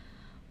them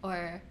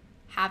or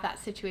have that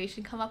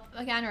situation come up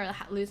again, or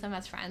lose them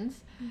as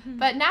friends.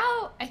 But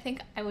now I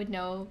think I would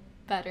know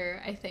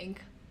better, I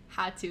think,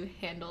 how to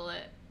handle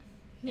it.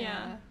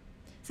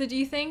 So do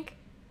you think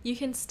you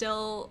can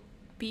still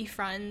be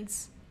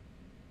friends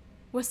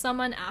with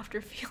someone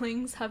after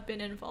feelings have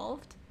been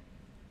involved?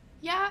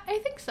 Yeah, I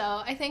think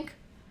so. I think...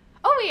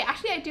 Oh, wait,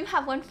 actually, I do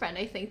have one friend,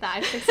 I think, that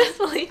I've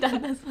successfully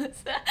done this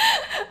with.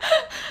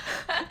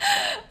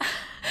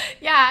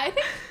 I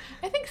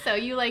think so.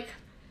 You, like,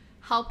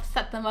 help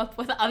set them up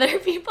with other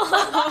people.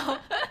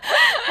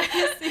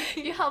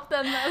 You help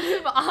them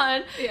move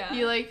on.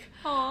 You, like...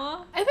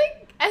 Aww.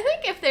 I I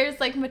think if there's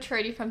like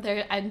maturity from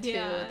their end too,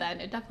 Yeah.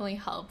 then it definitely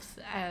helps.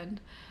 And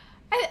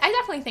I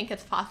definitely think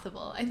it's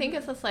possible. I think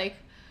it's just like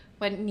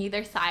when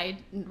neither side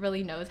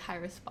really knows how to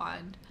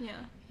respond. Yeah.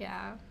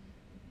 Yeah.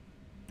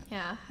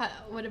 Yeah.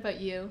 What about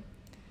you?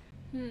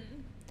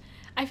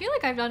 I feel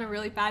like I've done a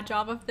really bad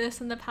job of this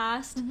in the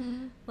past.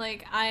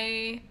 Like,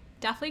 I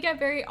definitely get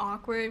very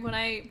awkward when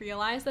I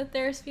realize that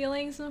there's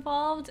feelings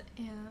involved.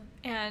 Yeah.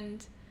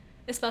 And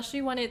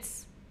especially when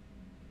it's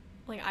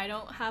like I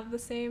don't have the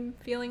same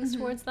feelings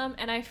towards them.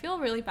 And I feel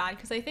really bad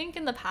because I think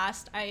in the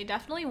past I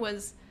definitely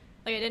was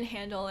like, I didn't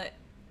handle it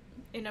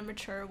in a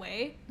mature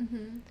way.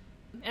 And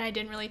I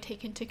didn't really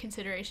take into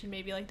consideration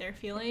maybe like their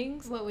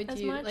feelings. What would as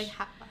you much. like?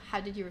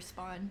 How did you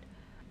respond?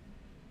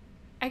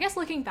 I guess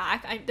looking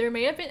back, there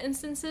may have been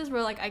instances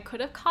where like I could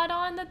have caught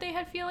on that they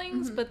had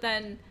feelings, but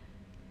then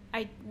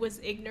I was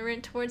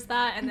ignorant towards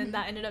that, and then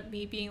that ended up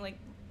being like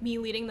me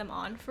leading them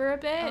on for a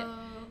bit.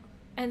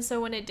 And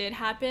so when it did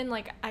happen,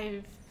 like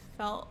I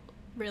felt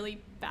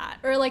really bad,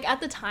 or like at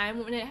the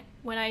time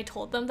when I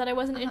told them that I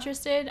wasn't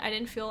interested, I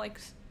didn't feel like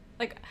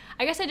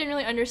I guess I didn't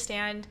really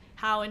understand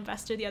how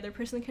invested the other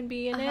person can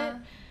be in it,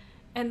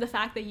 and the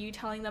fact that you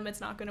telling them it's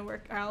not going to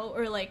work out,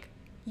 or like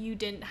you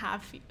didn't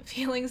have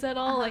feelings at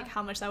all, like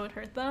how much that would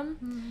hurt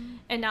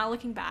them. And now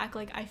looking back,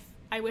 like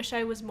I wish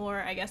I was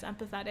more, I guess,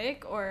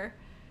 empathetic, or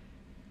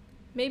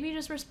maybe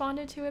just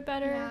responded to it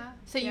better. Yeah.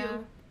 So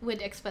you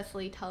would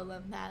explicitly tell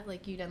them that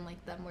like you didn't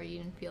like them or you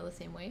didn't feel the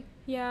same way?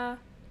 Yeah.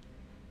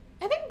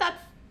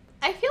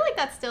 I feel like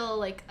that's still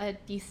like a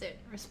decent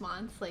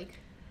response. Like,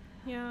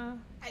 Yeah.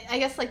 I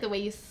guess like the way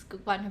you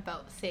went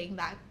about saying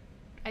that,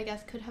 I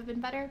guess could have been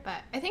better,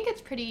 but I think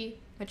it's pretty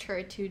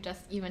mature to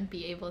just even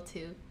be able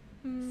to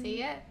say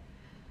it.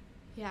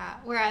 Yeah.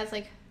 Whereas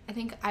like I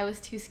think I was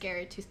too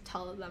scared to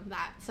tell them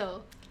that.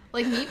 So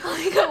like me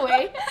pulling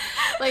away,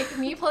 like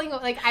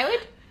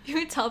You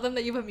would tell them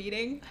that you have a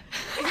meeting.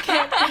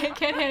 I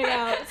can't hang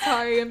out.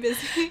 Sorry, I'm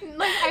busy.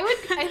 Like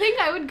I think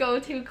I would go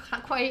to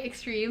quite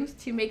extremes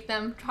to make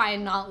them try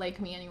and not like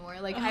me anymore.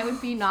 Like I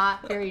would be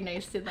not very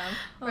nice to them,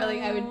 or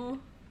like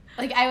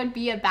I would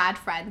be a bad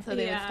friend, so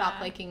they would stop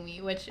liking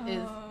me, which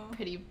is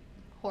pretty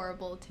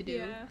horrible to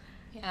do.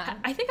 Yeah.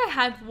 I think I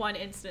had one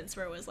instance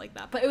where it was like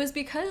that, but it was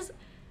because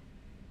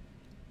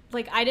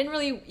like I didn't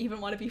really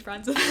even want to be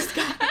friends with this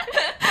guy.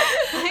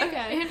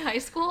 In high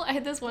school, I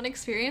had this one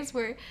experience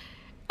where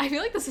I feel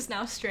like this is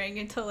now straying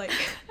into like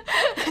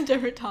a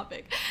different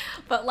topic,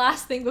 but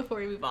last thing before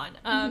we move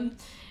on,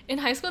 in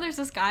high school there's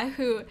this guy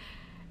who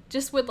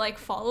just would like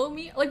follow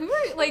me. Like we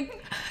were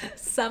like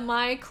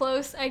semi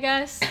close, I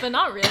guess, but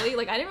not really.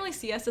 Like I didn't really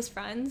see us as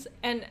friends,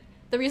 and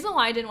the reason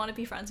why I didn't want to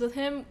be friends with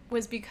him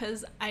was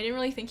because I didn't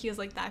really think he was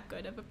like that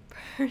good of a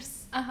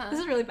person. This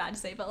is really bad to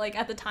say, but like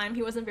at the time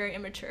he wasn't very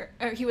immature,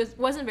 or he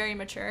wasn't very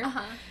mature.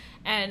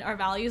 And our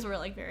values were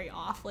like very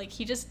off. Like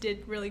he just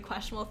did really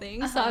questionable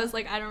things. So I was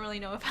like, I don't really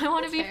know if I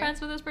want to be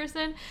friends with this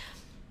person.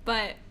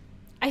 But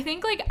I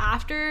think like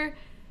after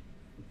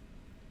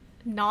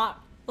not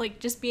like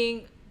just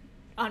being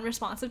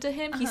unresponsive to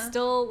him, he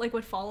still like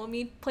would follow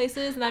me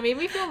places, and that made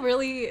me feel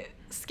really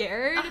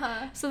scared.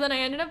 So then I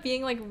ended up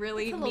being like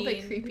really That's a little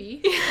bit creepy.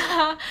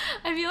 Yeah.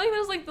 I feel like that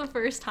was like the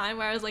first time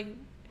where I was like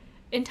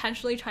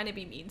intentionally trying to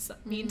be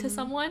mean to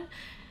someone.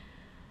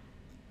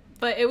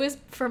 But it was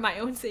for my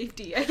own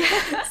safety, I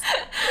guess.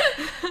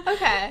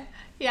 Okay.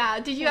 Yeah.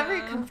 Did you ever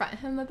confront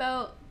him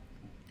about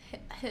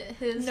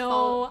his fault?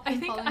 No, I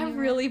think I'm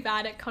really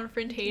bad at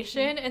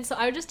confrontation, and so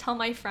I would just tell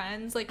my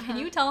friends, like, can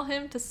you tell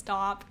him to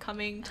stop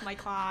coming to my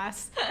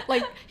class?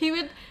 Like, he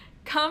would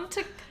come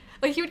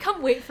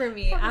wait for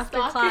me after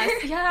class.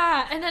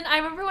 Yeah, and then I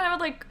remember when I would,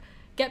 like,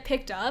 get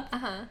picked up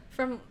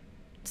from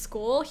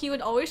school, he would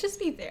always just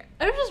be there.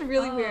 It was just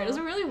really weird. It was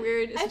a really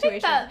weird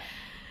situation. I think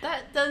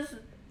that does...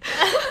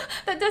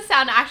 that does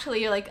sound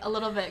actually like a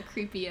little bit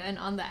creepy and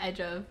on the edge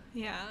of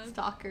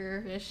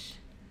stalker-ish.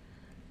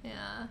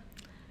 Yeah.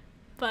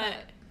 But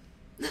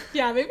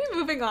yeah, maybe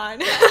moving on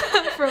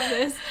from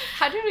this.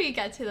 How did we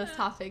get to this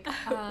topic?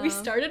 We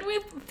started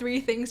with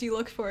 3 things you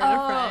look for in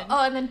a friend.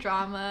 Oh, and then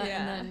drama,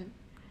 and then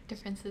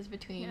differences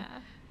between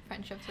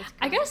friendships with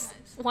I guess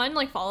one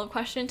like follow-up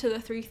question to the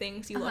 3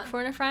 things you look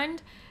for in a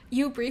friend.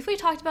 You briefly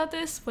talked about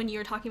this when you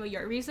were talking about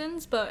your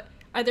reasons, but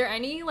are there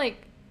any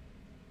like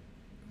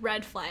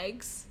red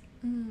flags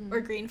or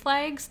green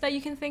flags that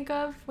you can think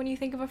of when you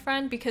think of a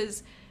friend?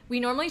 Because we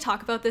normally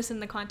talk about this in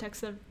the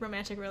context of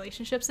romantic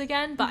relationships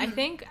again, but I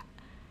think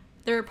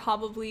there are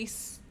probably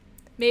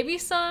maybe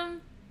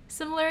some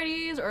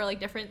similarities or like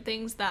different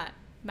things that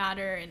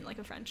matter in like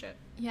a friendship.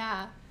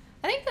 Yeah.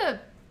 I think the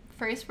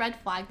first red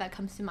flag that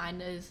comes to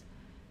mind is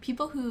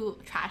people who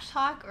trash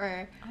talk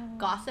or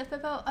gossip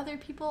about other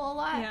people a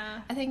lot.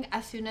 Yeah. I think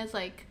as soon as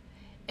like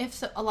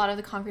if a lot of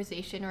the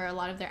conversation or a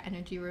lot of their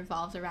energy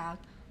revolves around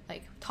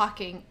like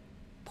talking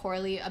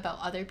poorly about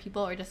other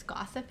people or just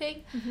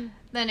gossiping,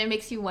 then it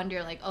makes you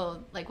wonder like, oh,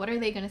 like what are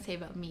they going to say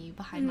about me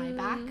behind my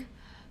back?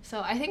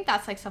 So I think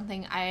that's like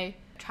something I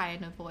try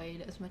and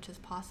avoid as much as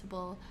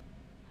possible.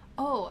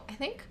 Oh, I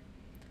think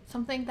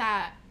something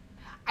that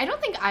I don't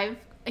think I've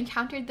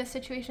encountered this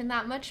situation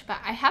that much, but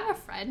I have a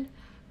friend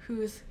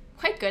who's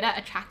quite good at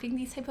attracting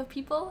these type of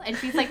people, and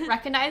she's like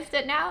recognized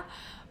it now.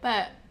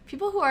 But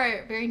people who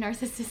are very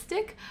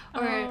narcissistic,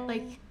 or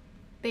like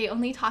they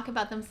only talk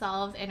about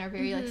themselves and are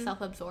very like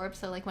self-absorbed,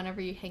 so like whenever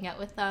you hang out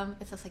with them,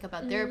 it's just like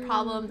about their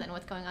problems and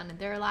what's going on in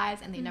their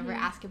lives, and they never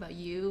ask about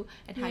you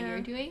and how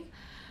you're doing.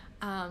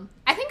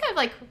 I think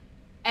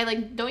I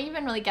don't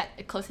even really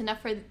get close enough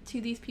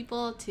to these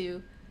people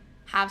to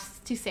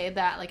have to say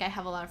that like I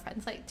have a lot of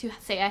friends, like to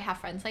say I have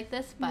friends like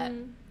this, but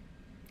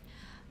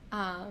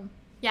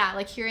yeah,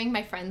 like hearing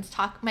my friend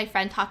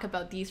talk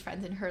about these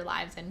friends in her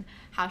lives and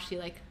how she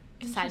like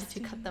decided to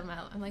cut them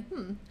out, I'm like,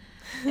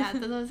 yeah,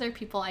 those are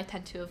people I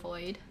tend to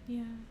avoid.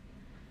 Yeah.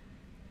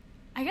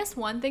 I guess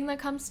one thing that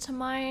comes to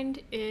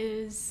mind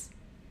is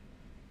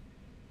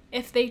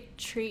if they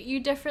treat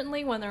you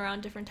differently when they're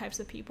around different types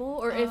of people,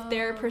 or if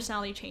their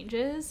personality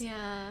changes.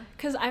 Yeah.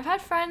 Because I've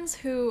had friends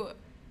who,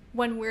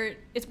 when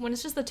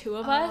it's just the two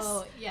of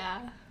us,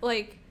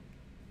 like,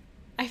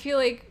 I feel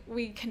like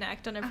we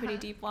connect on a pretty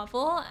deep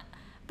level,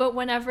 but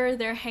whenever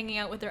they're hanging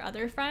out with their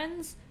other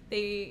friends,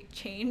 they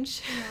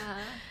change. Yeah.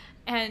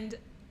 And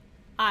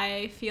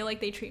I feel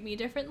like they treat me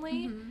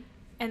differently,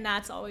 and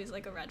that's always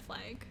like a red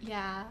flag.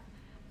 Yeah.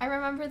 I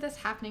remember this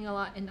happening a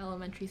lot in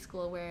elementary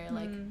school, where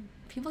like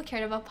people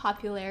cared about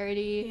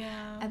popularity,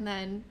 and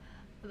then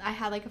I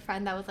had like a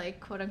friend that was like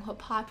quote unquote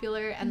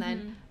popular, and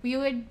then we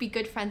would be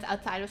good friends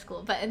outside of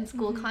school, but in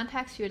school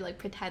context she would like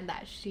pretend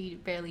that she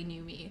barely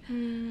knew me.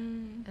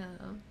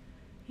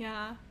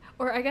 Yeah.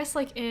 Or I guess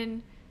like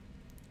in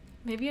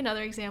maybe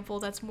another example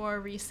that's more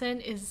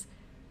recent is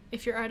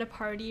if you're at a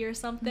party or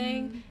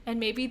something and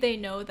maybe they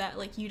know that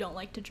like you don't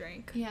like to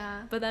drink,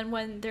 but then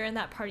when they're in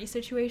that party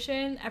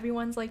situation,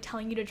 everyone's like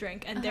telling you to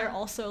drink, and they're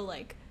also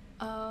like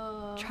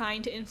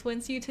trying to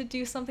influence you to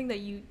do something that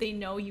they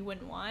know you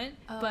wouldn't want,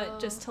 but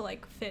just to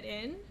like fit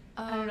in.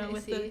 I don't know,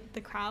 with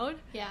the crowd.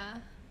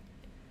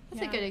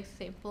 That's a good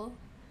example.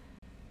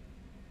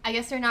 I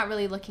guess they're not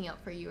really looking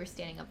out for you or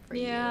standing up for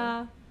you.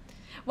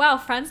 Wow,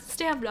 friends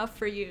stand up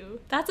for you.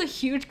 That's a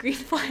huge green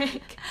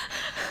flag.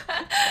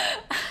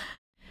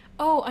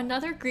 Oh,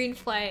 another green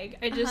flag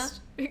I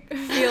just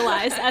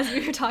realized as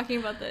we were talking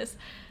about this.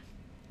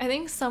 I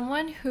think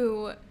someone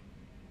who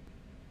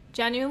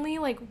genuinely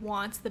like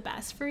wants the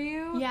best for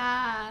you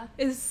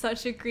is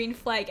such a green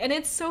flag. And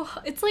it's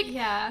like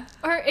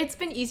or it's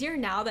been easier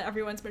now that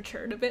everyone's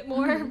matured a bit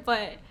more,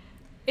 but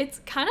it's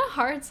kind of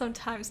hard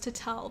sometimes to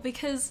tell,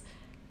 because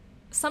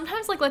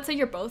sometimes like let's say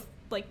you're both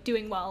like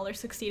doing well or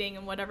succeeding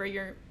in whatever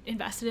you're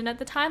invested in at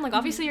the time, like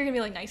obviously you're gonna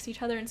be like nice to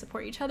each other and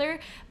support each other,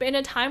 but in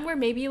a time where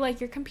maybe like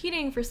you're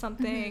competing for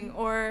something,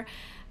 or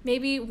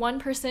maybe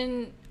one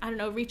person, I don't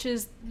know,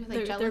 reaches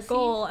their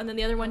goal and then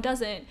the other one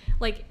doesn't,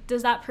 like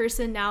does that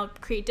person now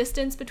create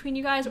distance between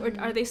you guys, or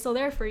are they still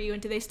there for you,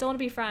 and do they still want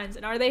to be friends,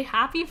 and are they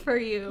happy for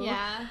you?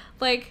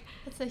 Like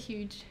that's a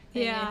huge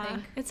thing. I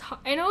think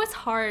I know it's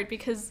hard,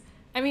 because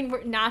I mean,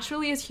 we're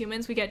naturally as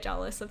humans, we get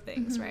jealous of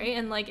things, right?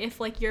 And like if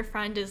like your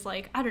friend is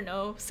like, I don't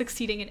know,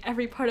 succeeding in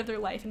every part of their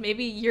life, and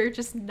maybe you're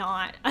just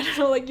not, I don't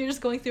know, like you're just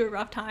going through a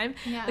rough time,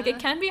 like it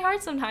can be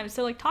hard sometimes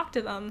to like talk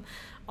to them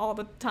all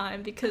the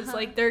time, because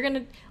like they're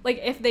gonna, like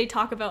if they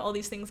talk about all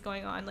these things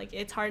going on, like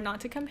it's hard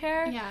not to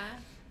compare.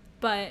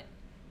 But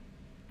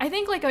I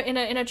think like in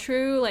a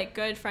true like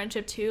good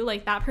friendship too,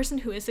 like that person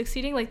who is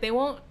succeeding, like they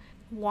won't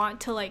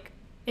want to like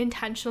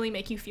intentionally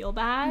make you feel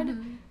bad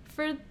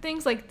for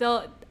things. Like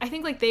I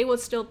think like they will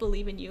still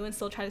believe in you and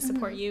still try to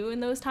support you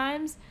in those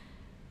times,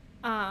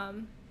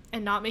 and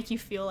not make you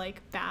feel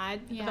like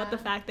bad about the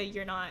fact that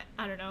you're not,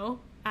 I don't know,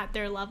 at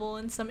their level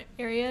in some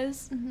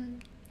areas.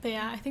 But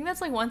yeah, I think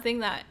that's like one thing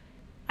that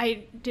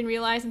I didn't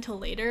realize until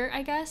later,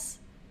 I guess.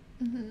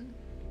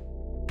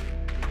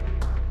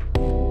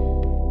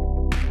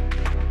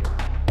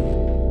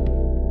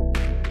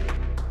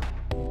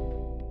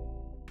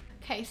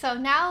 Okay, so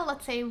now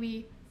let's say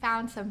we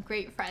found some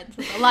great friends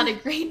with a lot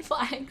of green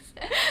flags.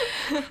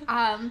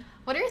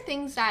 What are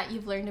things that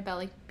you've learned about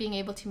like being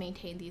able to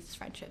maintain these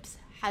friendships?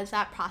 Has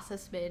that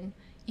process been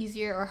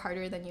easier or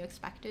harder than you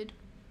expected?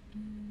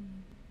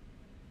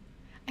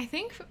 I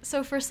think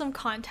so. For some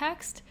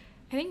context,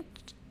 I think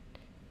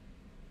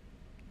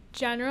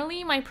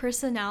generally my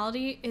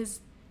personality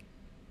is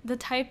the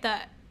type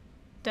that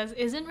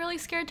isn't really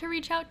scared to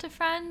reach out to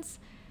friends.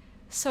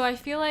 So I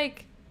feel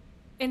like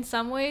in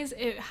some ways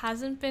it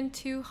hasn't been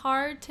too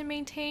hard to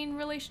maintain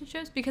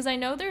relationships, because I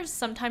know there's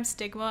sometimes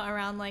stigma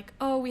around like,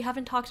 oh, we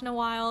haven't talked in a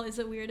while, is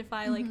it weird if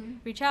I like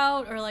reach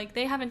out, or like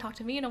they haven't talked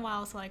to me in a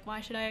while, so like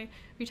why should I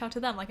reach out to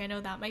them? Like I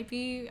know that might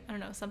be, I don't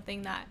know,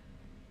 something that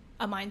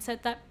a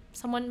mindset that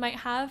someone might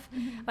have.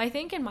 But I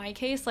think in my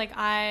case, like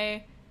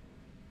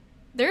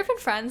there have been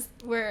friends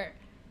where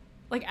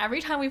like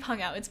every time we've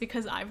hung out it's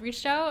because I've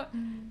reached out,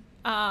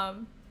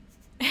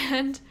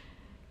 and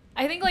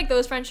I think like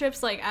those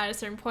friendships, like at a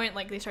certain point,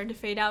 like they started to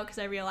fade out because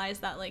I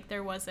realized that like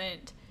there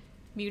wasn't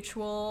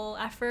mutual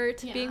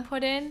effort being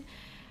put in,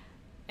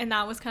 and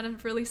that was kind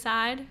of really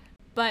sad.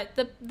 But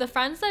the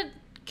friends that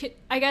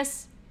I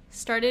guess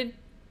started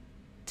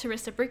to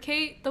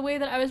reciprocate the way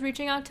that I was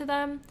reaching out to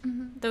them.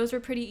 Those were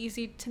pretty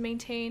easy to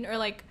maintain. Or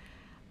like,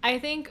 I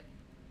think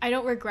I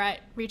don't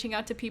regret reaching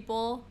out to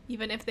people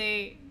even if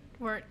they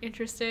weren't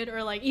interested,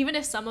 or like even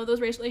if some of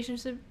those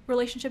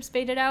relationships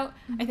faded out.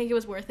 I think it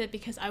was worth it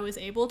because I was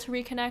able to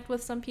reconnect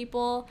with some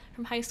people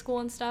from high school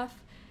and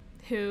stuff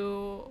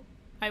who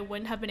I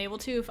wouldn't have been able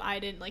to if I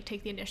didn't like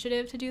take the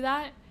initiative to do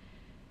that.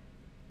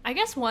 I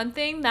guess one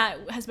thing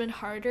that has been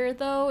harder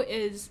though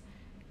is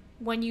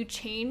when you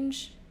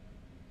change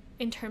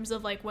in terms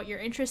of like what you're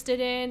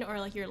interested in or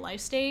like your life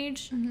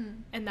stage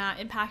and that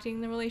impacting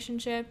the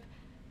relationship.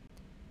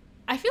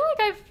 I feel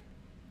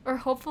like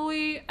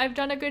hopefully I've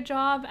done a good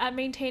job at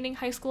maintaining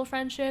high school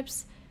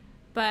friendships,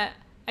 but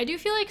I do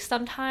feel like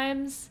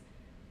sometimes,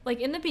 like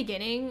in the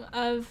beginning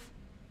of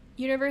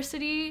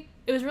university,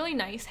 it was really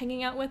nice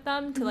hanging out with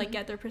them to like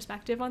get their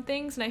perspective on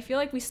things, and I feel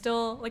like we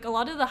still, like a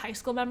lot of the high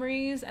school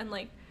memories and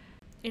like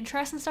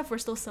interests and stuff were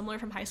still similar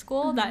from high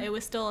school, that it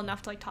was still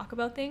enough to like talk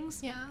about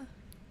things. Yeah.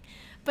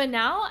 But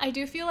now I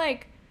do feel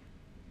like,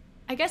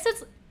 I guess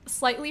it's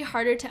slightly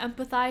harder to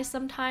empathize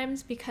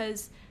sometimes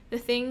because the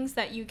things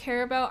that you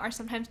care about are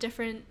sometimes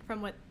different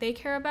from what they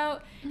care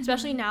about,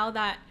 especially now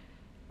that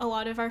a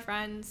lot of our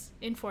friends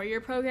in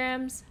four-year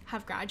programs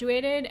have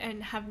graduated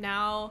and have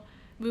now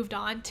moved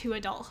on to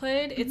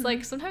adulthood. It's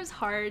like sometimes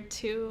hard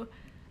to,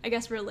 I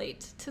guess,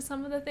 relate to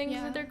some of the things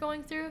that they're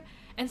going through.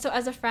 And so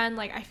as a friend,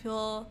 like I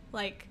feel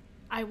like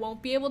I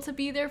won't be able to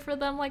be there for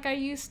them like I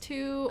used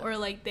to, or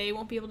like they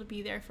won't be able to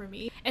be there for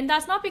me. And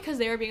that's not because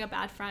they were being a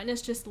bad friend,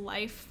 it's just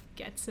life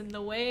gets in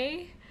the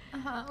way.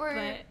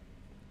 Or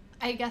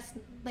I guess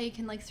they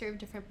can like serve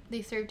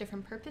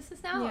different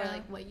purposes now, or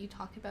like what you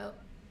talk about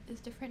is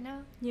different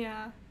now.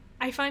 Yeah.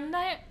 I find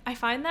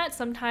that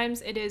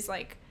sometimes it is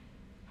like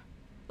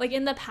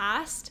in the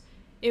past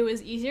it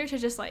was easier to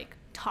just like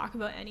talk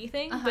about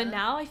anything, but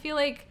now I feel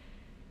like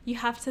you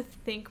have to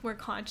think more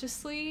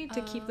consciously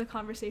to keep the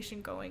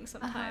conversation going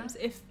sometimes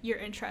if your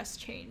interests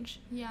change.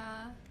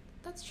 Yeah,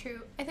 that's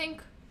true. I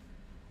think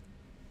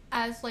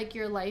as like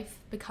your life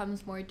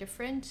becomes more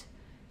different,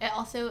 it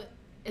also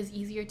is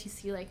easier to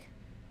see like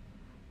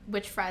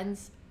which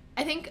friends.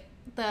 I think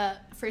the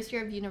first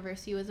year of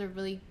university was a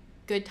really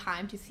good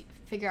time to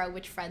figure out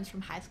which friends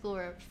from high school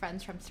were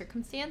friends from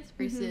circumstance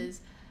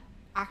versus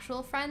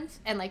actual friends,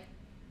 and like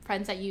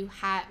friends that you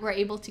were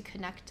able to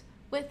connect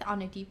with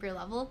on a deeper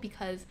level,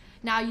 because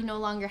now you no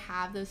longer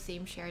have those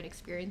same shared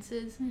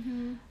experiences.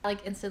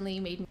 Like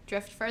instantly made me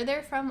drift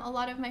further from a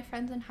lot of my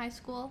friends in high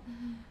school.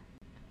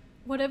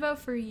 What about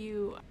for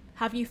you?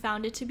 Have you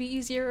found it to be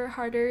easier or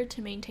harder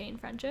to maintain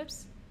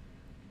friendships?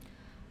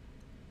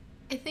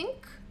 I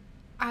think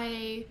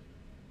I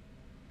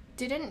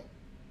didn't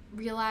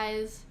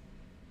realize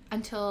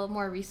until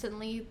more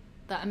recently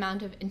the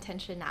amount of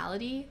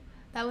intentionality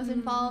that was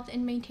involved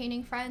in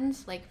maintaining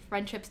friends. Like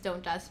friendships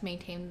don't just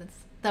maintain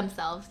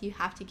themselves. You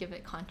have to give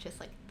it conscious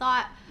like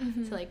thought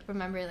to like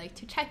remember like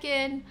to check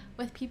in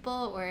with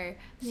people or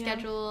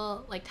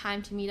schedule like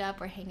time to meet up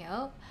or hang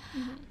out.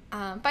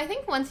 But I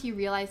think once you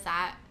realize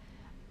that,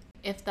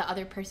 if the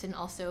other person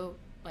also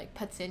like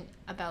puts in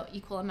about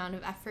equal amount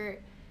of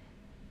effort,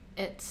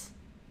 it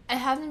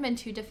hasn't been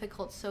too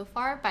difficult so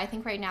far. But I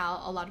think right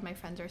now a lot of my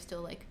friends are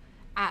still like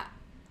at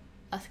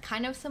a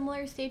kind of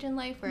similar stage in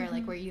life where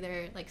like we're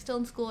either like still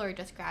in school or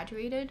just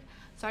graduated.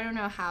 So I don't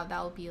know how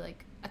that will be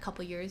like a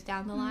couple years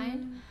down the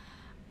line.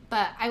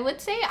 But I would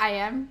say I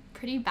am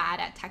pretty bad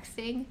at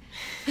texting.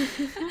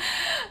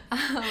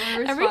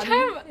 Every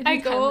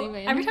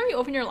time you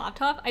open your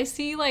laptop, I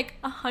see like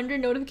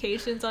 100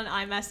 notifications on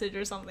iMessage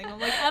or something. I'm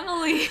like,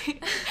 Emily,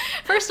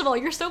 first of all,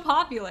 you're so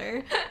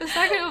popular. And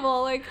second of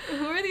all, like,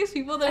 who are these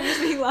people that are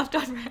just being left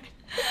unread?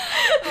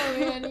 Oh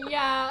man,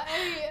 yeah.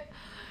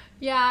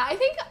 I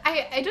think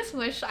I just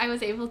wish I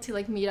was able to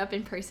like meet up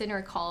in person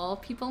or call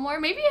people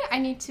more. Maybe I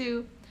need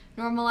to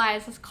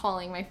normalize just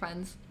calling my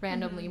friends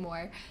randomly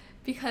more.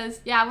 Because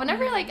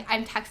whenever like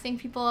I'm texting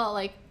people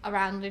like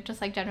around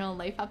just like general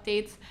life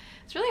updates,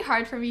 it's really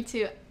hard for me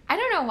to, I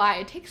don't know why,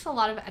 it takes a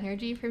lot of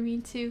energy for me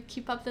to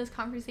keep up those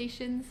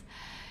conversations.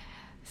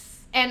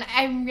 And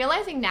I'm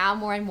realizing now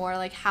more and more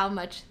like how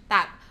much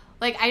that,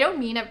 like I don't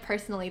mean it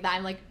personally that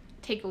I'm like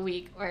take a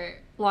week or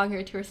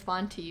longer to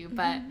respond to you,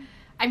 but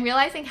I'm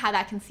realizing how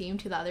that can seem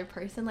to the other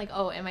person, like,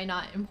 oh, am I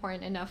not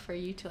important enough for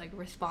you to like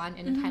respond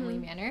in a timely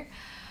manner?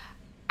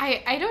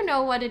 I don't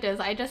know what it is.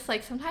 I just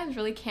like sometimes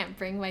really can't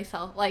bring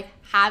myself, like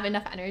have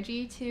enough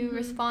energy to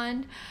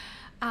respond.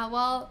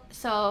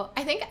 So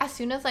I think as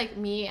soon as like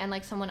me and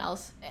like someone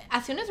else,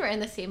 as soon as we're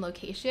in the same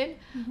location,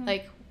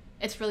 like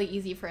it's really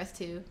easy for us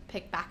to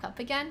pick back up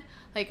again.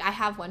 Like I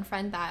have one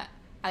friend that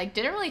I like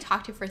didn't really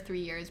talk to for 3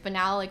 years, but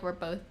now like we're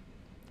both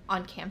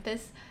on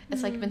campus.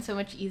 It's like been so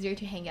much easier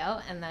to hang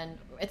out, and then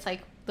it's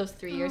like those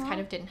 3 years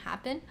kind of didn't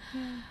happen.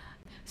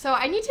 So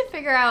I need to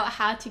figure out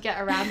how to get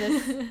around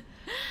this.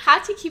 How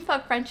to keep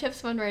up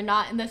friendships when we're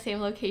not in the same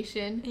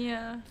location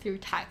through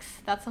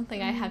text. That's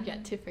something I have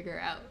yet to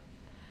figure out.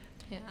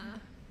 Yeah.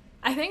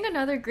 I think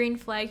another green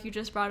flag you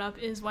just brought up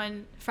is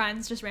when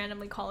friends just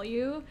randomly call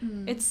you.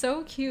 It's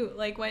so cute.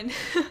 Like when,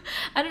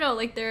 I don't know,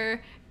 like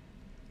they're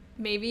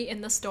maybe in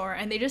the store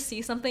and they just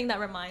see something that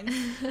reminds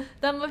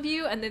them of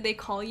you, and then they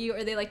call you,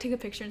 or they like take a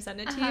picture and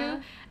send it to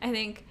you. I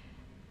think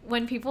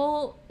when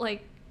people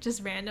like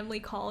just randomly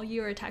call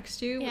you or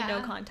text you with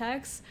no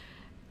context,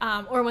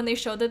 or when they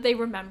show that they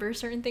remember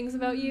certain things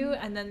about you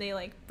and then they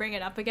like bring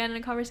it up again in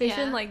a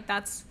conversation, like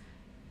that's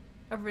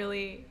a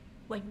really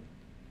like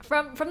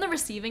from the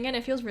receiving end,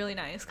 it feels really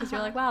nice because you're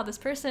like, wow, this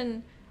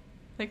person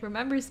like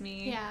remembers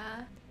me.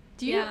 Yeah.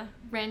 Do you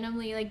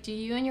randomly, like, do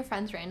you and your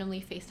friends randomly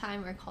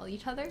FaceTime or call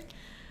each other?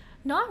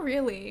 Not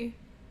really.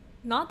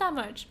 Not that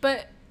much.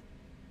 But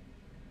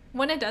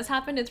when it does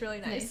happen, it's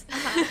really nice.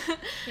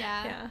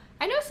 Yeah.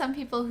 I know some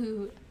people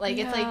who, like,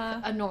 it's like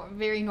a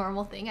very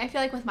normal thing. I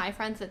feel like with my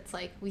friends, it's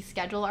like we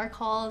schedule our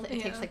calls.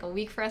 It takes like a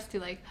week for us to,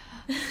 like,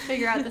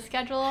 figure out the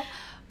schedule.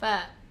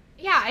 But,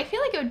 yeah, I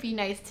feel like it would be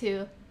nice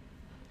to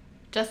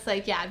just,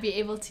 like, be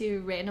able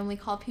to randomly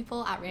call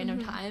people at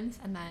random times.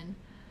 And then,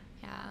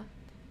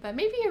 but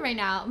maybe right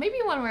now, maybe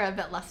when we're a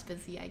bit less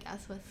busy, I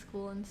guess, with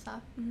school and stuff,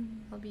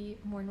 it'll be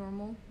more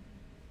normal.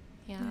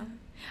 Yeah.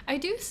 I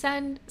do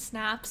send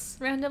snaps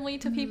randomly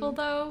to people,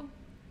 though.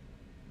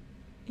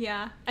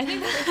 Yeah. I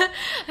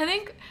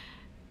think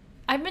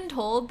I've been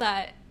told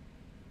that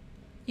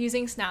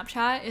using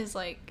Snapchat is,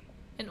 like,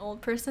 an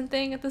old person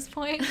thing at this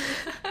point.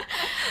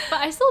 But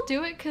I still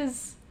do it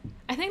because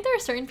I think there are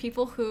certain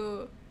people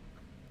who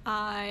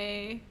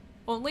I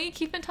only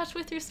keep in touch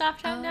with through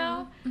Snapchat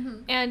now.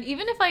 And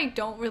even if I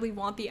don't really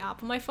want the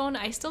app on my phone,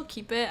 I still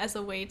keep it as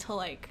a way to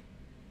like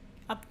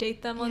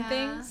update them on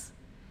things.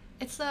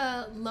 It's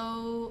a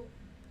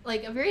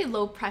very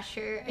low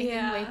pressure, I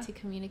think, way to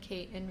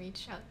communicate and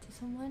reach out to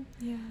someone.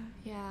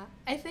 Yeah.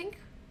 I think,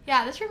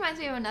 this reminds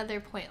me of another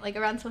point, like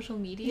around social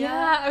media.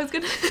 Yeah, I was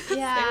gonna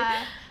say.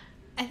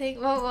 I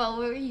think, well, what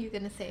were you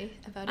gonna say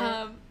about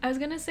it? I was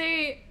gonna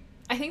say,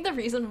 I think the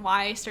reason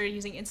why I started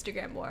using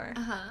Instagram more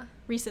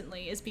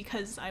recently is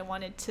because I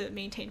wanted to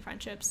maintain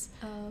friendships.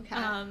 Oh, okay.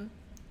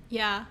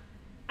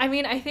 I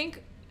mean, I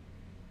think,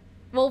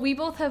 well, we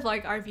both have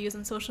like our views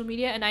on social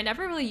media, and I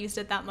never really used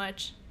it that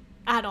much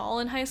at all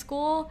in high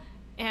school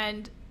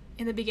and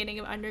in the beginning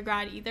of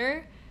undergrad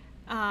either.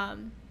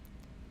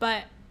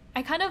 But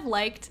I kind of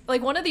liked,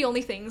 like, one of the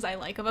only things I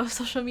like about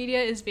social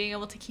media is being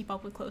able to keep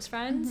up with close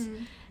friends.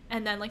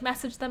 And then, like,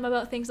 message them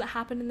about things that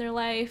happen in their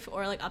life,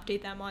 or, like,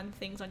 update them on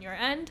things on your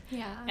end.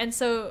 Yeah. And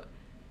so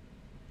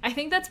I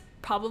think that's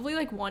probably,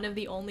 like, one of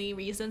the only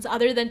reasons,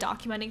 other than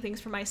documenting things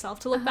for myself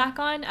to look back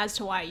on, as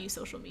to why I use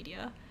social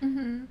media.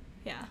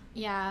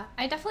 Yeah.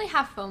 I definitely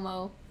have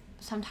FOMO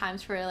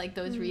sometimes for, like,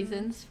 those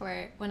reasons,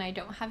 for when I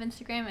don't have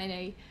Instagram,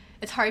 and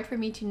it's hard for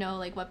me to know,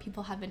 like, what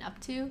people have been up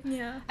to.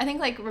 I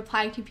think, like,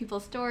 replying to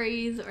people's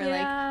stories or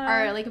like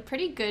are, like, a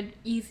pretty good,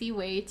 easy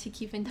way to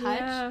keep in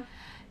touch.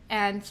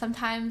 And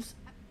sometimes,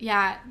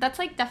 that's,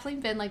 like, definitely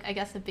been, like, I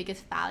guess the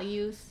biggest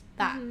values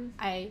that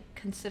I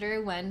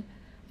consider when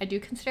I do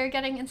consider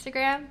getting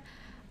Instagram.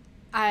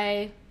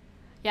 I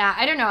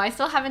don't know. I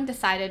still haven't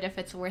decided if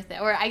it's worth it.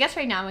 Or I guess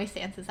right now my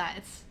stance is that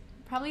it's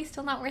probably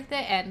still not worth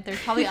it, and there's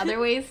probably other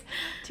ways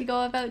to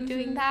go about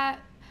doing that.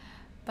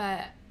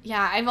 But,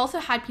 I've also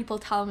had people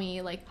tell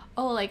me, like,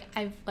 oh, like,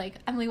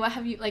 Emily, what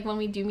have you, like, when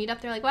we do meet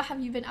up, they're like, what have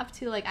you been up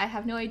to? Like, I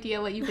have no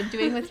idea what you've been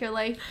doing with your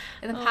life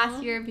in the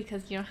past year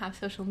because you don't have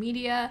social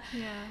media.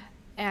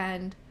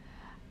 And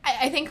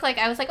I think, like,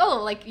 I was like,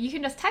 oh, like, you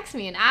can just text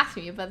me and ask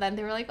me. But then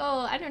they were like,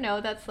 oh, I don't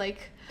know, that's,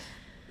 like,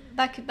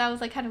 that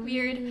was, like, kind of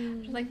weird. I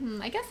was like,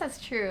 I guess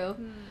that's true.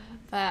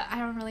 But I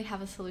don't really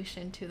have a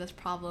solution to this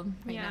problem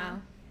right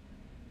now.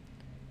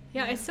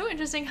 Yeah, it's so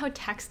interesting how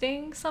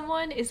texting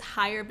someone is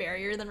higher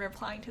barrier than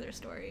replying to their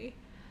story.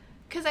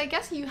 Because I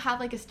guess you have,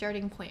 like, a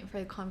starting point for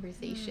the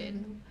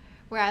conversation.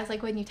 Whereas,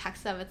 like, when you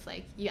text them, it's,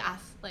 like, you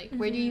ask, like,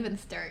 where do you even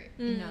start,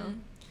 you know?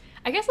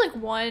 I guess, like,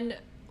 one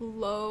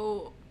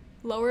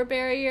lower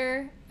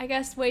barrier, I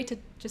guess, way to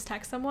just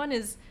text someone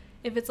is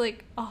if it's,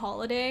 like, a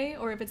holiday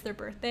or if it's their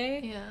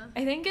birthday.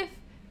 I think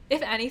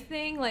if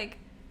anything, like,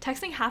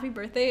 texting happy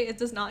birthday, it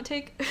does not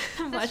take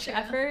much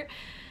effort.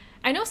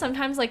 I know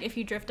sometimes, like, if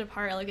you drift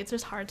apart, like, it's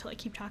just hard to, like,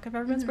 keep track of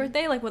everyone's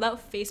birthday. Like,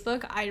 without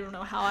Facebook, I don't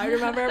know how I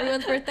remember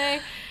everyone's birthday.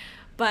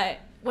 But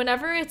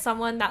whenever it's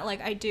someone that, like,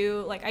 I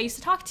used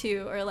to talk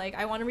to or, like,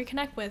 I want to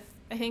reconnect with,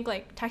 I think,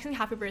 like, texting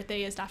happy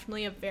birthday is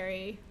definitely a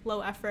very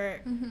low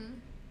effort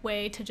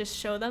way to just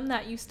show them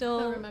that you still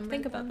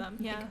think about them.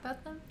 Think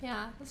about them?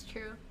 Yeah, that's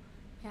true.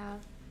 Yeah.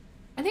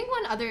 I think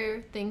one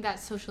other thing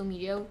that social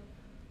media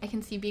I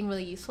can see being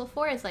really useful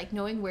for is, like,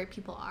 knowing where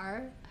people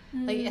are.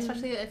 Like,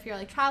 especially if you're,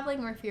 like,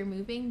 traveling or if you're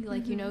moving,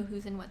 like, you know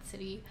who's in what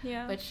city.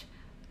 Which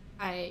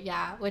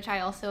I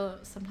also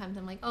sometimes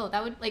I'm like, oh,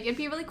 that would, like, it'd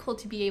be really cool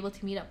to be able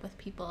to meet up with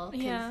people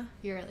because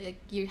you're,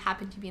 like, you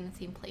happen to be in the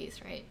same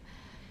place, right?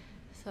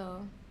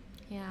 So,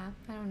 I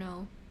don't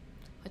know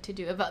what to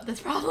do about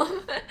this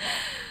problem.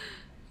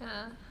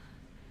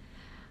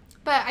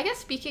 But I guess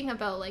speaking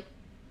about, like,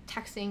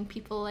 texting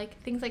people like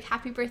things like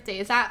happy birthday,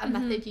 is that a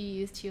method you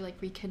use to like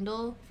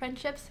rekindle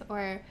friendships?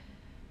 Or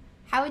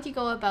how would you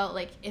go about,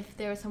 like, if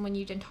there was someone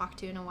you didn't talk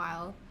to in a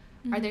while,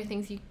 are there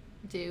things you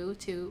do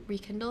to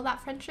rekindle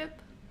that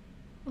friendship?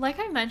 Like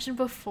I mentioned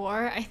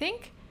before, I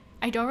think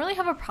I don't really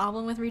have a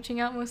problem with reaching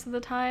out most of the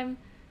time.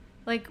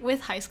 Like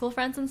with high school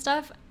friends and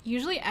stuff,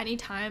 usually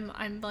anytime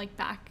I'm like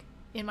back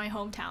in my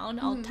hometown,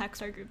 I'll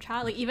text our group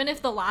chat. Like even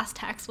if the last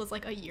text was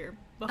like a year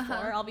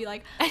before, I'll be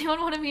like,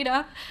 anyone want to meet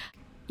up?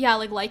 Yeah,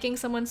 like liking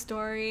someone's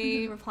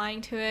story,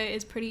 replying to it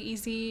is pretty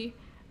easy.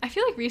 I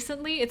feel like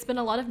recently it's been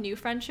a lot of new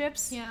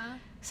friendships. Yeah.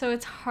 So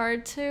it's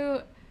hard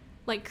to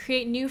like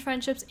create new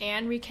friendships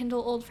and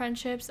rekindle old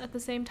friendships at the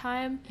same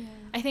time. Yeah.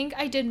 I think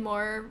I did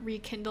more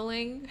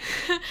rekindling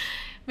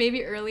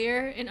maybe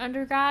earlier in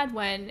undergrad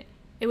when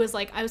it was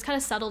like I was kind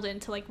of settled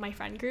into like my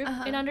friend group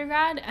in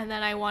undergrad, and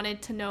then I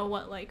wanted to know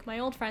what like my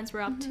old friends were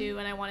up to,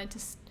 and I wanted to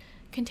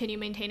continue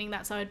maintaining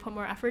that, so I'd put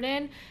more effort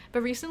in.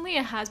 But recently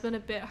it has been a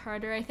bit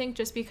harder, I think,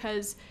 just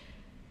because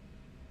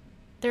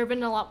there have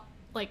been a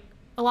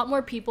lot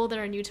more people that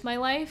are new to my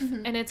life,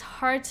 and it's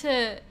hard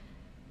to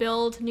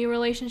build new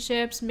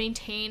relationships,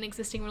 maintain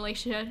existing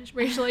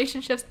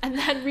relationships, and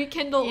then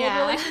rekindle old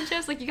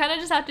relationships. Like you kind of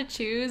just have to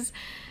choose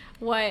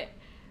what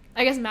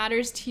I guess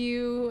matters to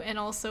you, and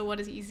also what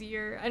is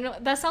easier. I know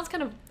that sounds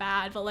kind of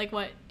bad, but like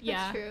what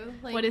true.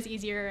 Like, what is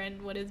easier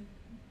and what is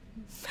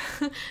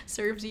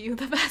serves you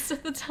the best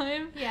at the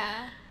time.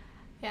 Yeah.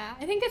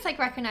 I think it's like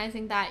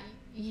recognizing that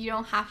you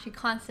don't have to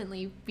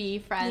constantly be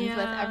friends with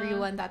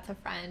everyone that's a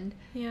friend.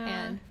 Yeah.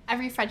 And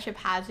every friendship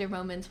has their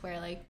moments where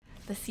like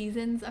the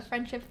seasons of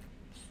friendship,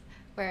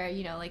 where,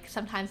 you know, like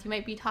sometimes you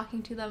might be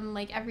talking to them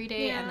like every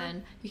day, and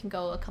then you can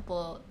go a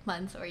couple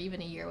months or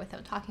even a year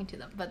without talking to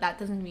them, but that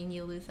doesn't mean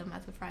you lose them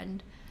as a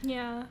friend.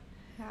 Yeah,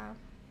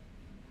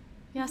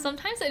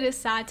 sometimes it is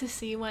sad to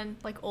see when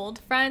like old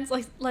friends,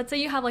 like let's say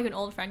you have like an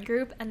old friend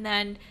group, and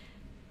then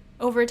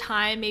over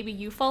time maybe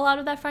you fall out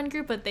of that friend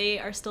group, but they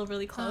are still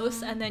really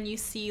close, and then you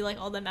see like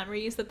all the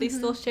memories that they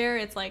still share.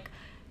 It's like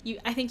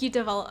I think you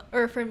develop,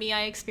 or for me,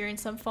 I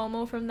experienced some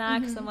FOMO from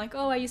that, because I'm like,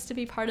 oh, I used to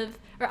be part of,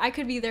 or I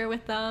could be there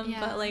with them,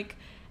 but like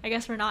I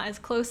guess we're not as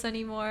close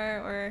anymore,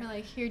 or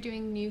like you're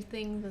doing new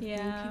things with new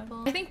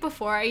people. I think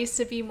before I used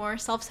to be more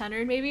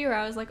self-centered maybe, where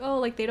I was like, oh,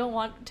 like they don't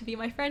want to be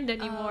my friend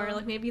anymore,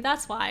 like maybe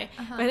that's why.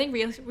 But I think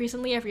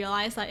recently I've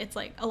realized that it's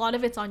like a lot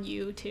of it's on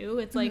you too.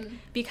 It's like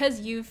because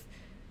you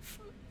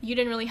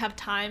didn't really have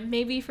time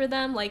maybe for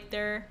them like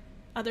their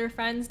other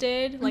friends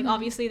did, like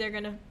obviously they're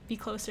gonna be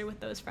closer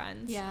with those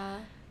friends.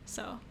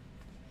 So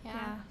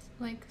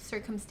like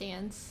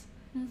circumstance.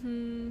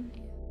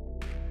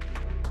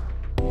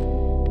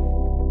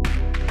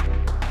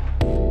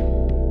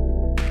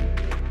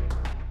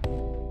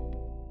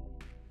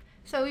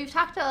 So we've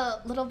talked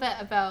a little bit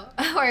about,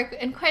 or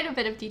in quite a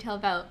bit of detail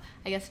about,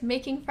 I guess,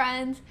 making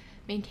friends,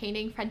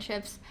 maintaining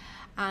friendships,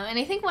 and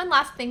I think one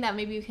last thing that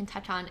maybe we can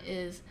touch on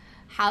is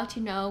how to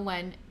know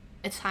when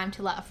it's time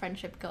to let a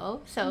friendship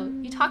go. So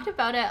you talked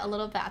about it a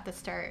little bit at the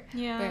start,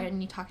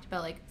 when you talked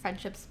about like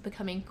friendships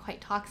becoming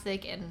quite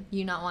toxic and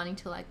you not wanting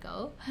to let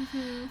go.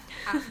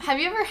 Have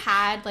you ever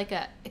had like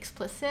a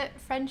explicit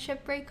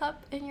friendship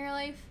breakup in your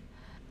life?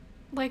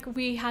 Like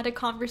we had a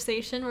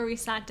conversation where we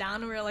sat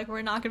down and we were like,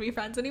 we're not gonna be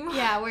friends anymore.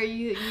 Yeah, where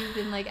you've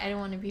been like, I don't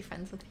want to be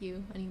friends with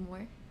you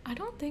anymore. I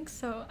don't think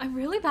so. I'm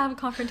really bad with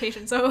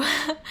confrontation, so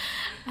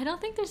I don't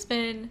think there's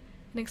been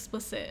an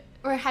explicit.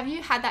 Or have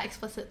you had that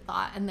explicit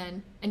thought and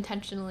then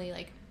intentionally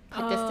like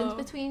put distance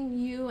between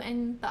you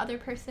and the other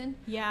person?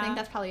 Yeah. I think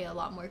that's probably a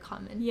lot more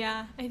common.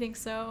 Yeah, I think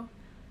so.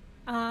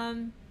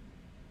 Yeah,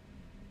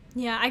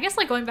 I guess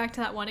like going back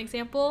to that one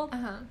example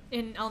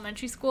in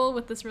elementary school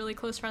with this really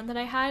close friend that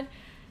I had,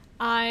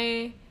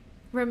 I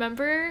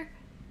remember,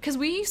 because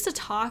we used to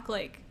talk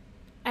like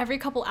every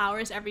couple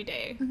hours every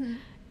day,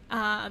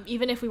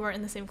 even if we weren't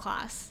in the same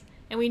class.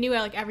 And we knew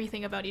like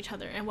everything about each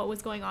other and what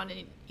was going on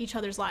in each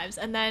other's lives.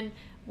 And then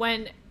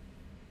when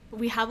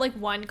we had like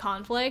one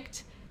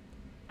conflict,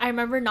 I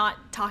remember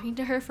not talking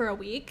to her for a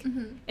week,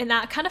 and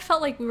that kind of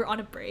felt like we were on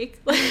a break.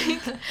 Like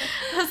I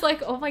was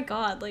like, oh my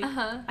god, like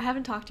I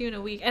haven't talked to you in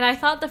a week, and I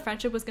thought the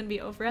friendship was gonna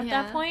be over at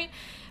that point.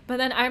 But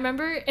then I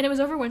remember, and it was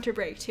over winter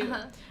break too.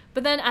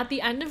 But then at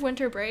the end of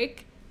winter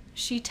break,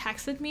 she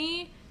texted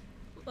me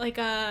like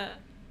a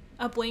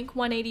Blink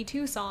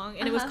 182 song,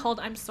 and it was called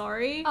I'm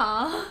Sorry.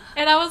 Aww.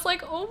 And I was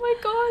like, oh my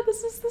god,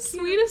 this is the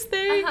sweetest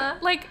thing.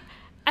 Like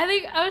I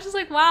think I was just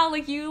like, wow,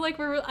 like you like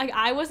were like,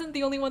 I wasn't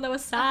the only one that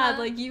was sad.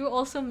 Like you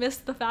also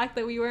missed the fact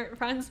that we weren't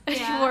friends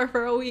anymore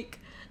for a week.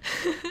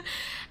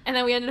 And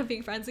then we ended up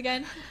being friends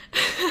again.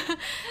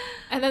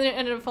 And then it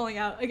ended up falling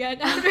out again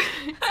after.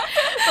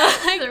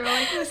 But, like, the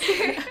roller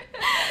coaster.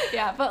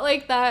 Yeah, but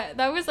like that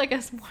was like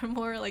a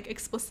more like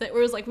explicit,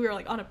 where it was like we were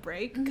like on a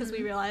break because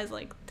we realized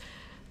like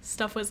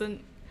stuff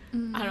wasn't I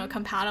don't know,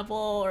 compatible,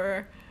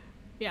 or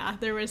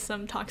there was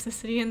some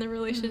toxicity in the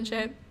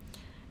relationship.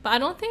 But I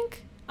don't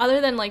think,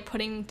 other than like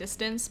putting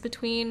distance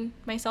between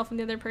myself and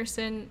the other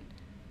person,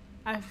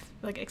 I've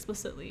like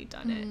explicitly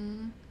done it.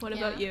 What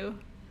about you?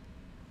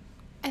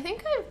 I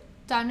think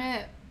done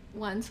it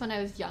once when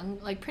I was young,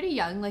 like pretty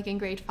young, like in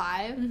grade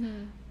 5.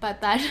 Mm-hmm.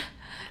 But then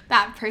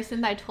that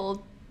person that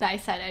I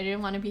said I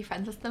didn't want to be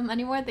friends with them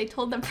anymore, they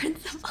told the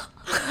principal.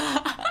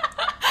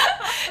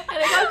 And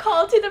I got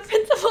called to the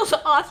principal's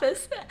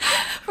office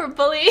for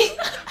bullying.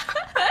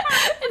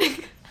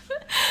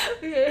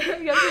 Okay,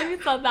 maybe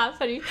it's not that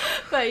funny,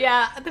 but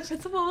yeah, the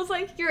principal was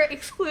like, "You're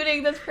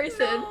excluding this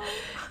person." No.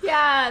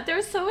 Yeah, there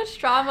was so much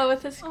drama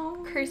with this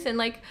person.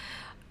 Like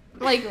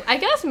I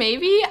guess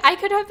maybe I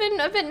could have been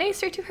a bit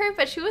nicer to her,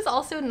 but she was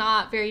also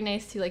not very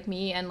nice to like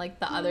me and like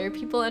the other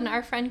people in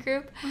our friend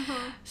group.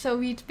 So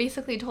we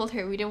basically told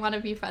her we didn't want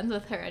to be friends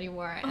with her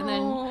anymore, and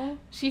then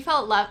she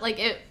felt left, like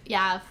it,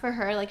 yeah, for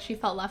her, like she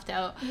felt left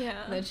out.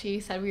 Yeah. And then she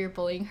said we were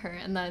bullying her,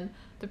 and then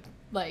the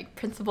like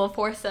principal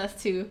forced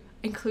us to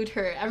include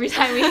her every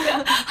time we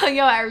hung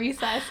out at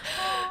recess.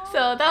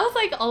 So that was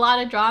like a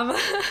lot of drama.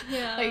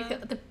 Yeah.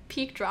 Like the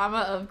peak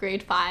drama of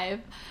grade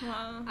 5.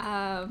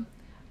 Wow.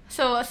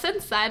 So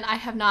since then, I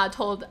have not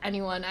told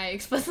anyone I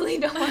explicitly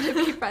don't want to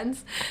be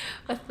friends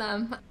with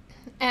them.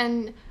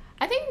 And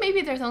I think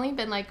maybe there's only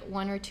been like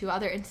 1 or 2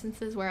 other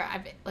instances where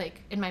I've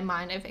like in my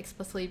mind I've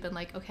explicitly been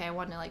like, okay, I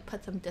want to like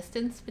put some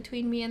distance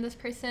between me and this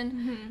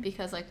person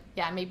because like,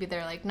 yeah, maybe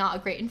they're like not a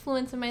great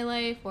influence in my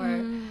life,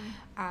 or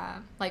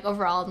like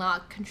overall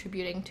not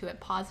contributing to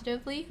it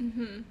positively.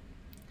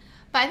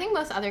 But I think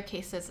most other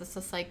cases it's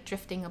just like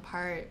drifting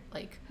apart,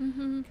 like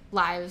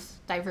lives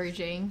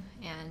diverging,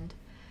 and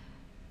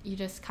you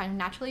just kind of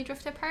naturally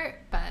drift apart.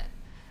 But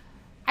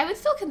I would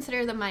still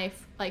consider them my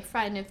like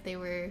friend if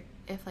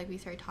like we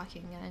started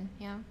talking again.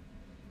 Yeah.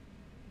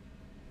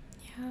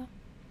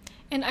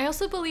 And I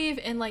also believe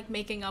in like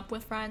making up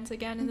with friends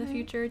again in the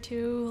future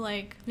too.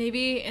 Like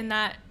maybe in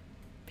that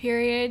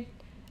period,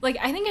 like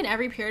I think in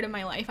every period of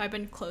my life I've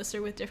been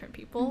closer with different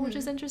people, which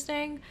is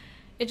interesting.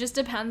 It just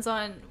depends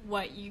on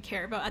what you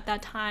care about at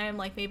that time.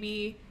 Like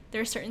maybe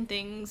there are certain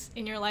things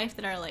in your life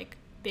that are like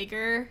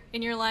bigger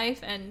in your life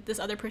and this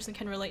other person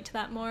can relate to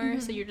that more,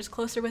 so you're just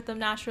closer with them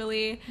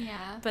naturally.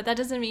 Yeah. But that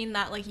doesn't mean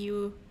that like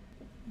you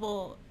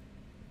will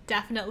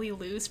definitely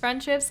lose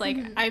friendships. Like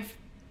I've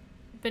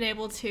been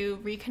able to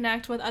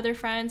reconnect with other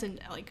friends in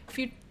like a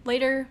few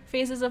later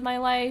phases of my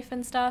life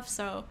and stuff,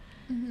 so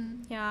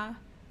yeah.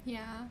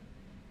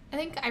 I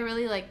think I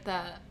really like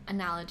the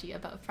analogy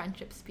about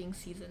friendships being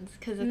seasons,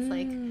 because it's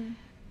like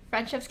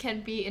friendships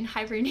can be in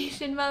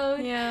hibernation mode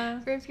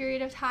for a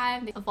period of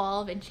time. They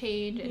evolve and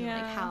change, and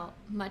like how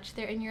much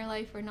they're in your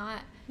life or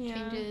not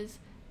changes.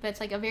 But it's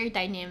like a very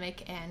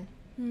dynamic and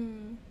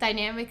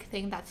dynamic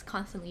thing that's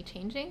constantly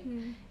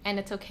changing, and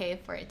it's okay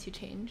for it to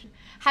change.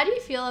 How do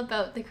you feel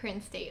about the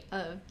current state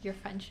of your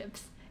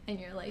friendships in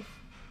your life?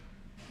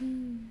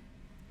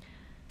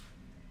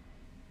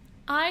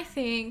 I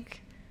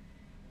think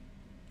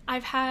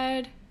I've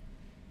had...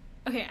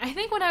 Okay, I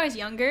think when I was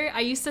younger,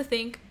 I used to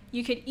think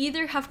you could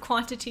either have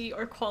quantity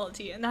or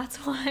quality, and that's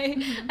why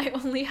I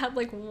only had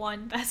like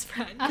one best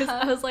friend, because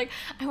I was like,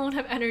 I won't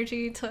have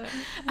energy to,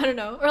 I don't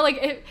know, or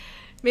like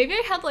maybe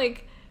I had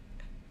like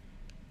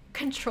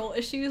control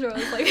issues, or I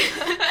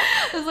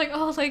was like,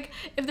 oh, like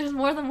if there's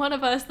more than one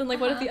of us, then like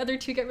what if the other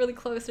 2 get really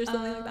close or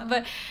something like that.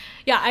 But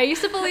yeah, I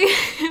used to believe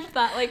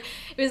that like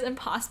it was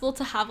impossible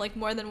to have like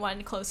more than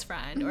one close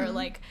friend, or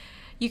like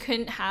you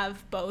couldn't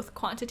have both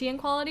quantity and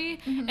quality.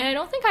 And I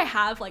don't think I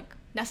have like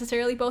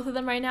necessarily both of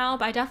them right now,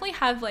 but I definitely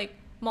have like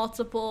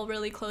multiple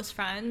really close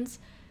friends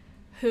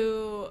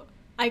who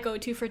I go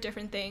to for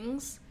different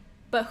things,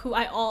 but who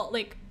I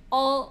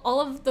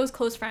all of those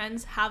close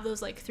friends have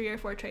those like 3 or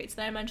 4 traits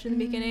that I mentioned in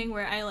the beginning,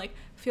 where I like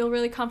feel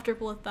really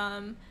comfortable with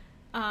them.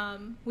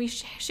 We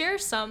share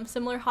some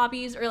similar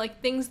hobbies, or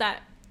like things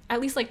that, at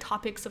least like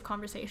topics of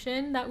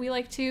conversation that we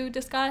like to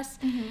discuss.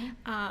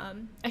 I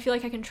feel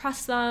like I can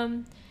trust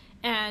them,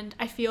 and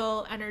I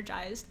feel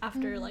energized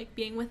after like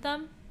being with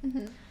them.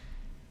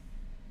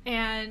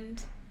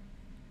 And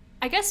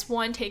I guess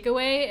one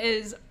takeaway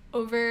is,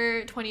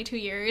 over 22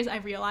 years,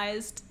 I've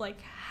realized like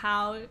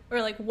how,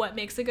 or like what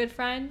makes a good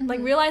friend.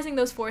 Like realizing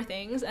those 4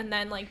 things, and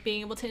then like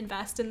being able to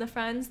invest in the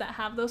friends that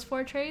have those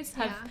 4 traits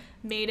have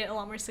made it a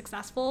lot more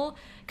successful.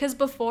 Because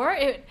before,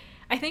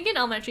 I think in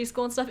elementary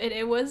school and stuff,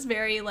 it was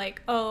very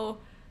like, oh,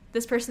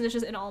 this person is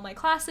just in all my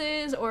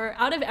classes, or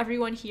out of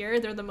everyone here,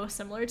 they're the most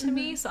similar to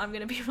me, so I'm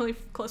gonna be really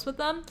close with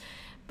them.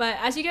 But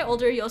as you get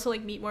older, you also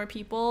like meet more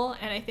people,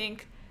 and I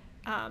think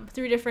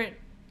through different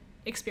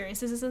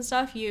experiences and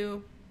stuff,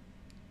 you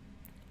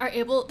are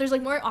able, there's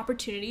like more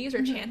opportunities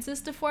or chances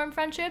to form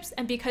friendships,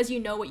 and because you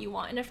know what you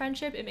want in a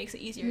friendship, it makes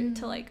it easier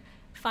to like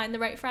find the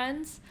right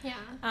friends.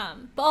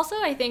 But also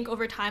I think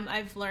over time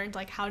I've learned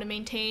like how to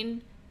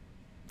maintain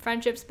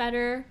friendships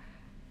better,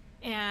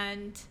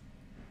 and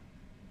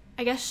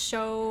I guess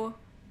show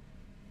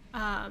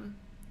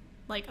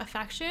like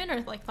affection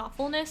or like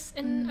thoughtfulness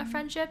in a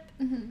friendship.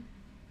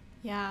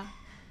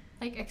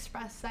 Like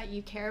express that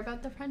you care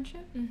about the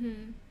friendship.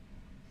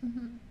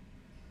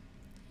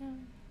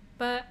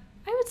 But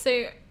I would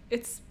say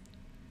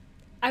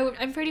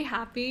I'm pretty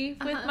happy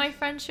with my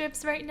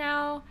friendships right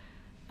now.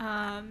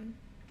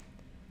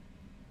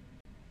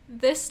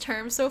 this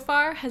term so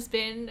far has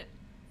been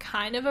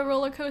kind of a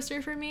roller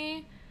coaster for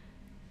me.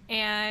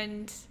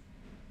 And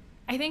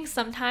I think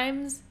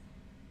sometimes,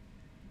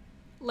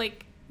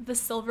 like, the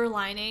silver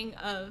lining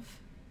of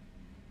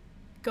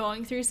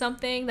going through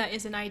something that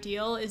isn't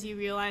ideal is you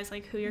realize,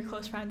 like, who your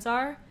close friends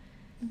are.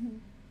 Mm-hmm.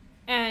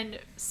 And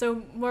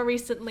so more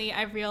recently,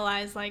 I've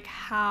realized, like,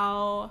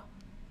 how,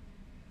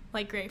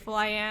 like, grateful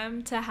I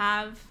am to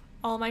have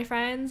all my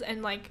friends,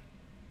 and, like,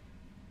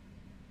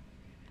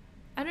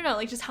 I don't know,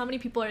 like, just how many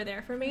people are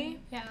there for me.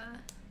 Yeah.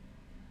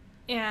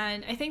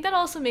 And I think that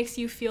also makes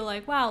you feel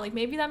like, wow, like,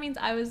 maybe that means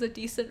I was a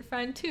decent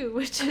friend too,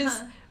 which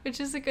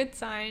is a good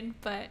sign.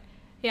 But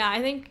yeah,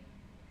 I think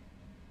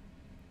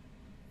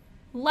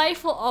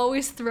life will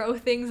always throw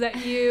things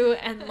at you,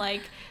 and,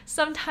 like,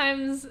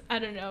 sometimes, I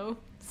don't know,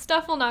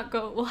 stuff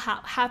will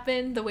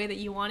happen the way that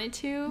you want it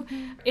to.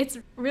 Mm-hmm. It's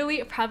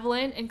really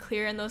prevalent and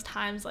clear in those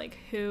times, like,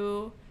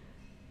 who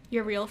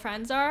your real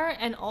friends are,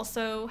 and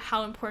also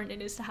how important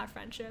it is to have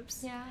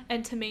friendships. Yeah.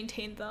 And to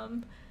maintain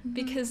them. Mm-hmm.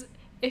 Because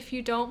if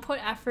you don't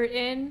put effort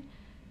in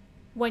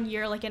when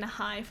you're, like, in a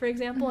high, for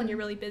example, and you're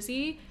really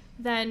busy,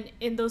 then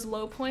in those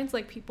low points,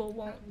 like, people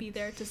won't be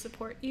there to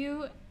support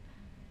you.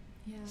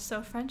 Yeah.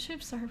 So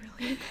friendships are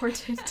really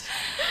important.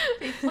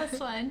 Big plus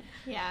one.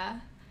 Yeah.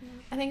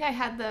 I think I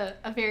had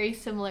a very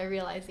similar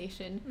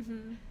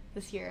realization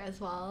this year as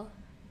well,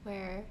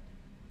 where,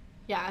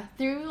 yeah,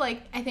 through,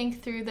 like, I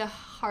think through the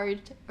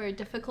hard or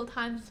difficult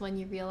times when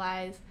you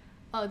realize,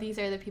 oh, these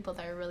are the people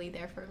that are really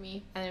there for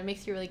me, and it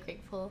makes you really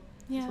grateful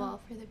as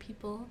well for the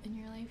people in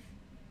your life.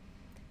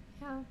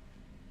 Yeah.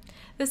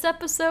 This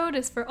episode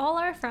is for all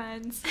our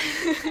friends.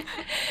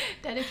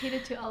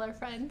 Dedicated to all our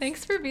friends.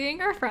 Thanks for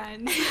being our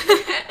friends.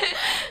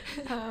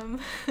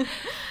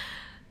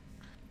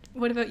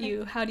 What about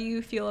you? How do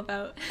you feel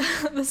about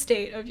the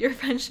state of your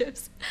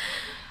friendships?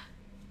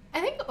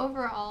 I think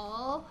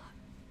overall,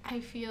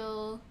 I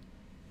feel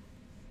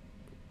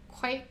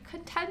quite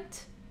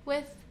content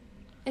with,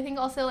 I think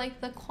also,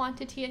 like, the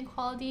quantity and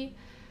quality.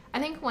 I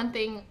think one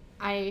thing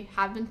I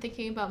have been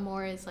thinking about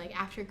more is, like,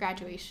 after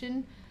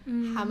graduation,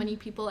 how many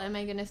people am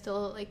I gonna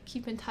still, like,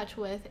 keep in touch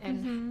with,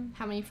 and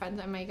how many friends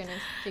am I gonna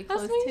stay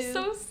close to? That's me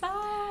so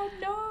sad.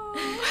 No.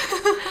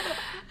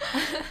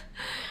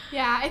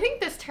 Yeah, I think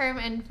this term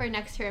and for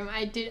next term,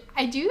 I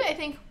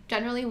think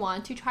generally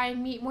want to try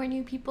and meet more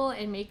new people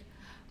and make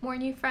more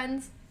new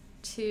friends,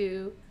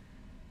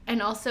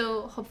 and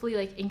also hopefully,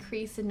 like,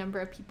 increase the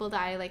number of people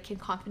that I, like, can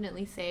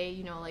confidently say,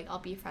 you know, like, I'll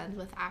be friends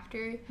with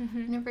after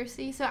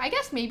university. So I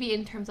guess maybe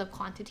in terms of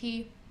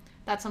quantity,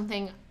 that's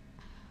something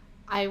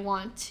I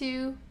want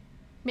to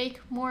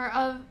make more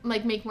of,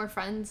 like, make more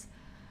friends.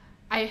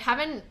 I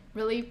haven't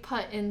really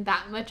put in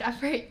that much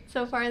effort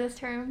so far this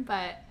term,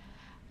 but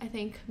I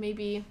think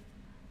maybe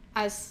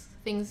as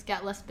things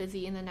get less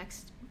busy in the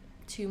next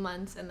 2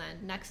 months and then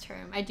next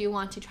term, I do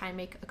want to try and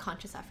make a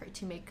conscious effort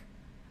to make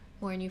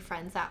more new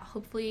friends that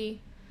hopefully,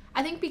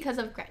 I think because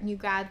of new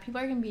grad, people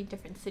are going to be in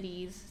different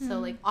cities, so,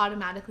 like,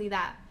 automatically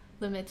that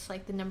limits,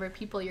 like, the number of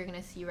people you're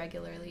going to see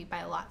regularly by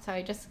a lot. So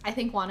I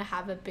think want to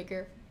have a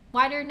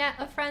wider net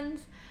of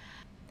friends,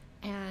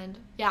 and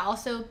yeah,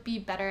 also be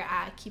better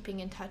at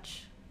keeping in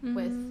touch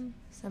with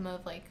some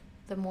of, like,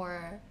 the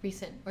more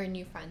recent or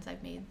new friends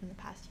I've made in the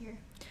past year.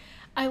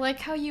 I like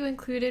how you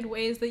included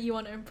ways that you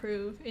want to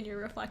improve in your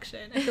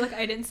reflection. I feel like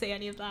I didn't say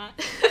any of that.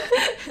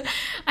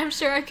 I'm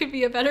sure I could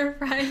be a better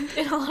friend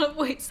in a lot of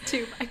ways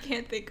too, but I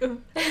can't think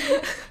of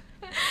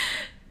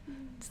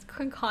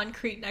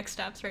concrete next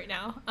steps right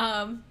now.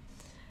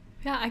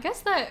 Yeah, I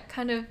guess that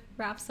kind of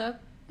wraps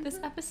up this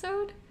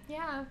episode.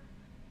 Yeah,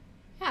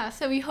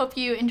 so we hope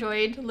you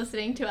enjoyed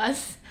listening to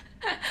us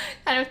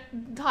kind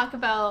of talk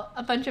about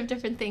a bunch of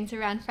different things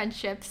around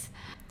friendships.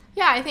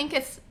 Yeah, I think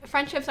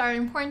friendships are an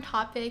important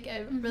topic,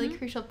 a really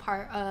crucial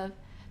part of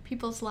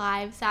people's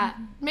lives that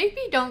maybe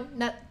don't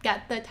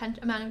get the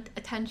amount of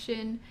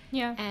attention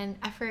and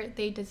effort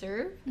they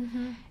deserve.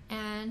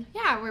 And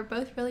yeah, we're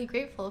both really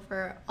grateful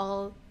for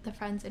all the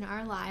friends in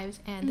our lives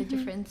and the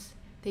difference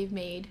they've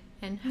made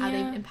and how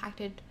they've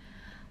impacted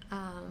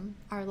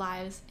our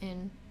lives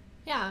in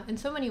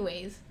so many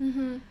ways.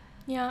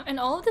 Yeah, and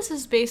all of this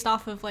is based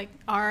off of, like,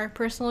 our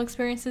personal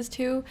experiences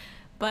too,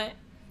 but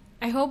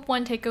I hope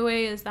one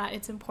takeaway is that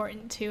it's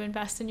important to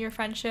invest in your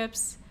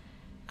friendships.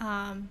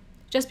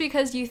 Just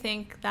because you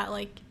think that,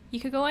 like, you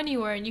could go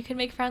anywhere and you can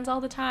make friends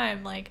all the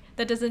time, like,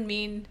 that doesn't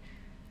mean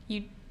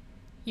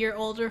your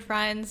older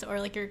friends or,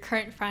 like, your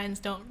current friends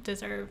don't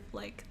deserve,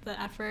 like,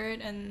 the effort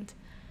and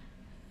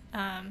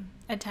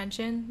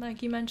attention,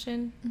 like you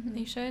mentioned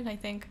they should. I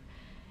think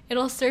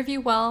it'll serve you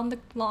well in the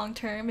long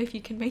term if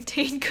you can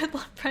maintain good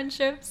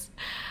friendships.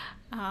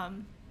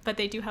 But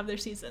they do have their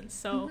seasons.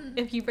 So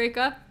if you break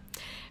up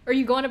or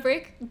you go on a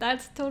break,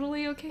 that's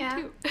totally okay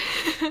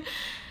too.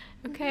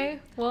 Okay,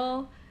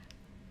 well,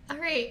 all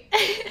right.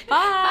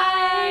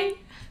 Bye.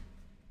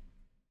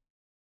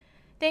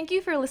 Thank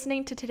you for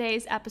listening to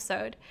today's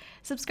episode.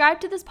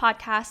 Subscribe to this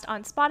podcast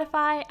on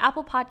Spotify,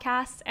 Apple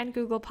Podcasts, and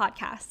Google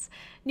Podcasts.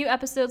 New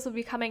episodes will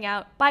be coming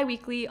out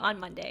bi-weekly on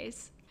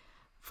Mondays.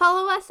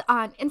 Follow us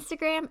on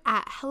Instagram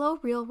at Hello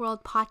Real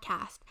World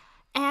Podcast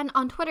and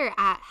on Twitter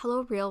at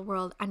Hello Real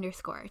World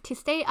 _ to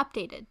stay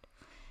updated.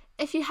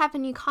 If you have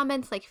any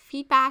comments like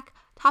feedback,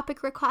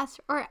 topic requests,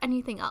 or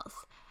anything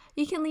else,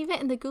 you can leave it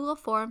in the Google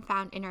form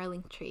found in our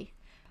link tree.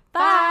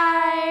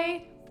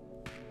 Bye!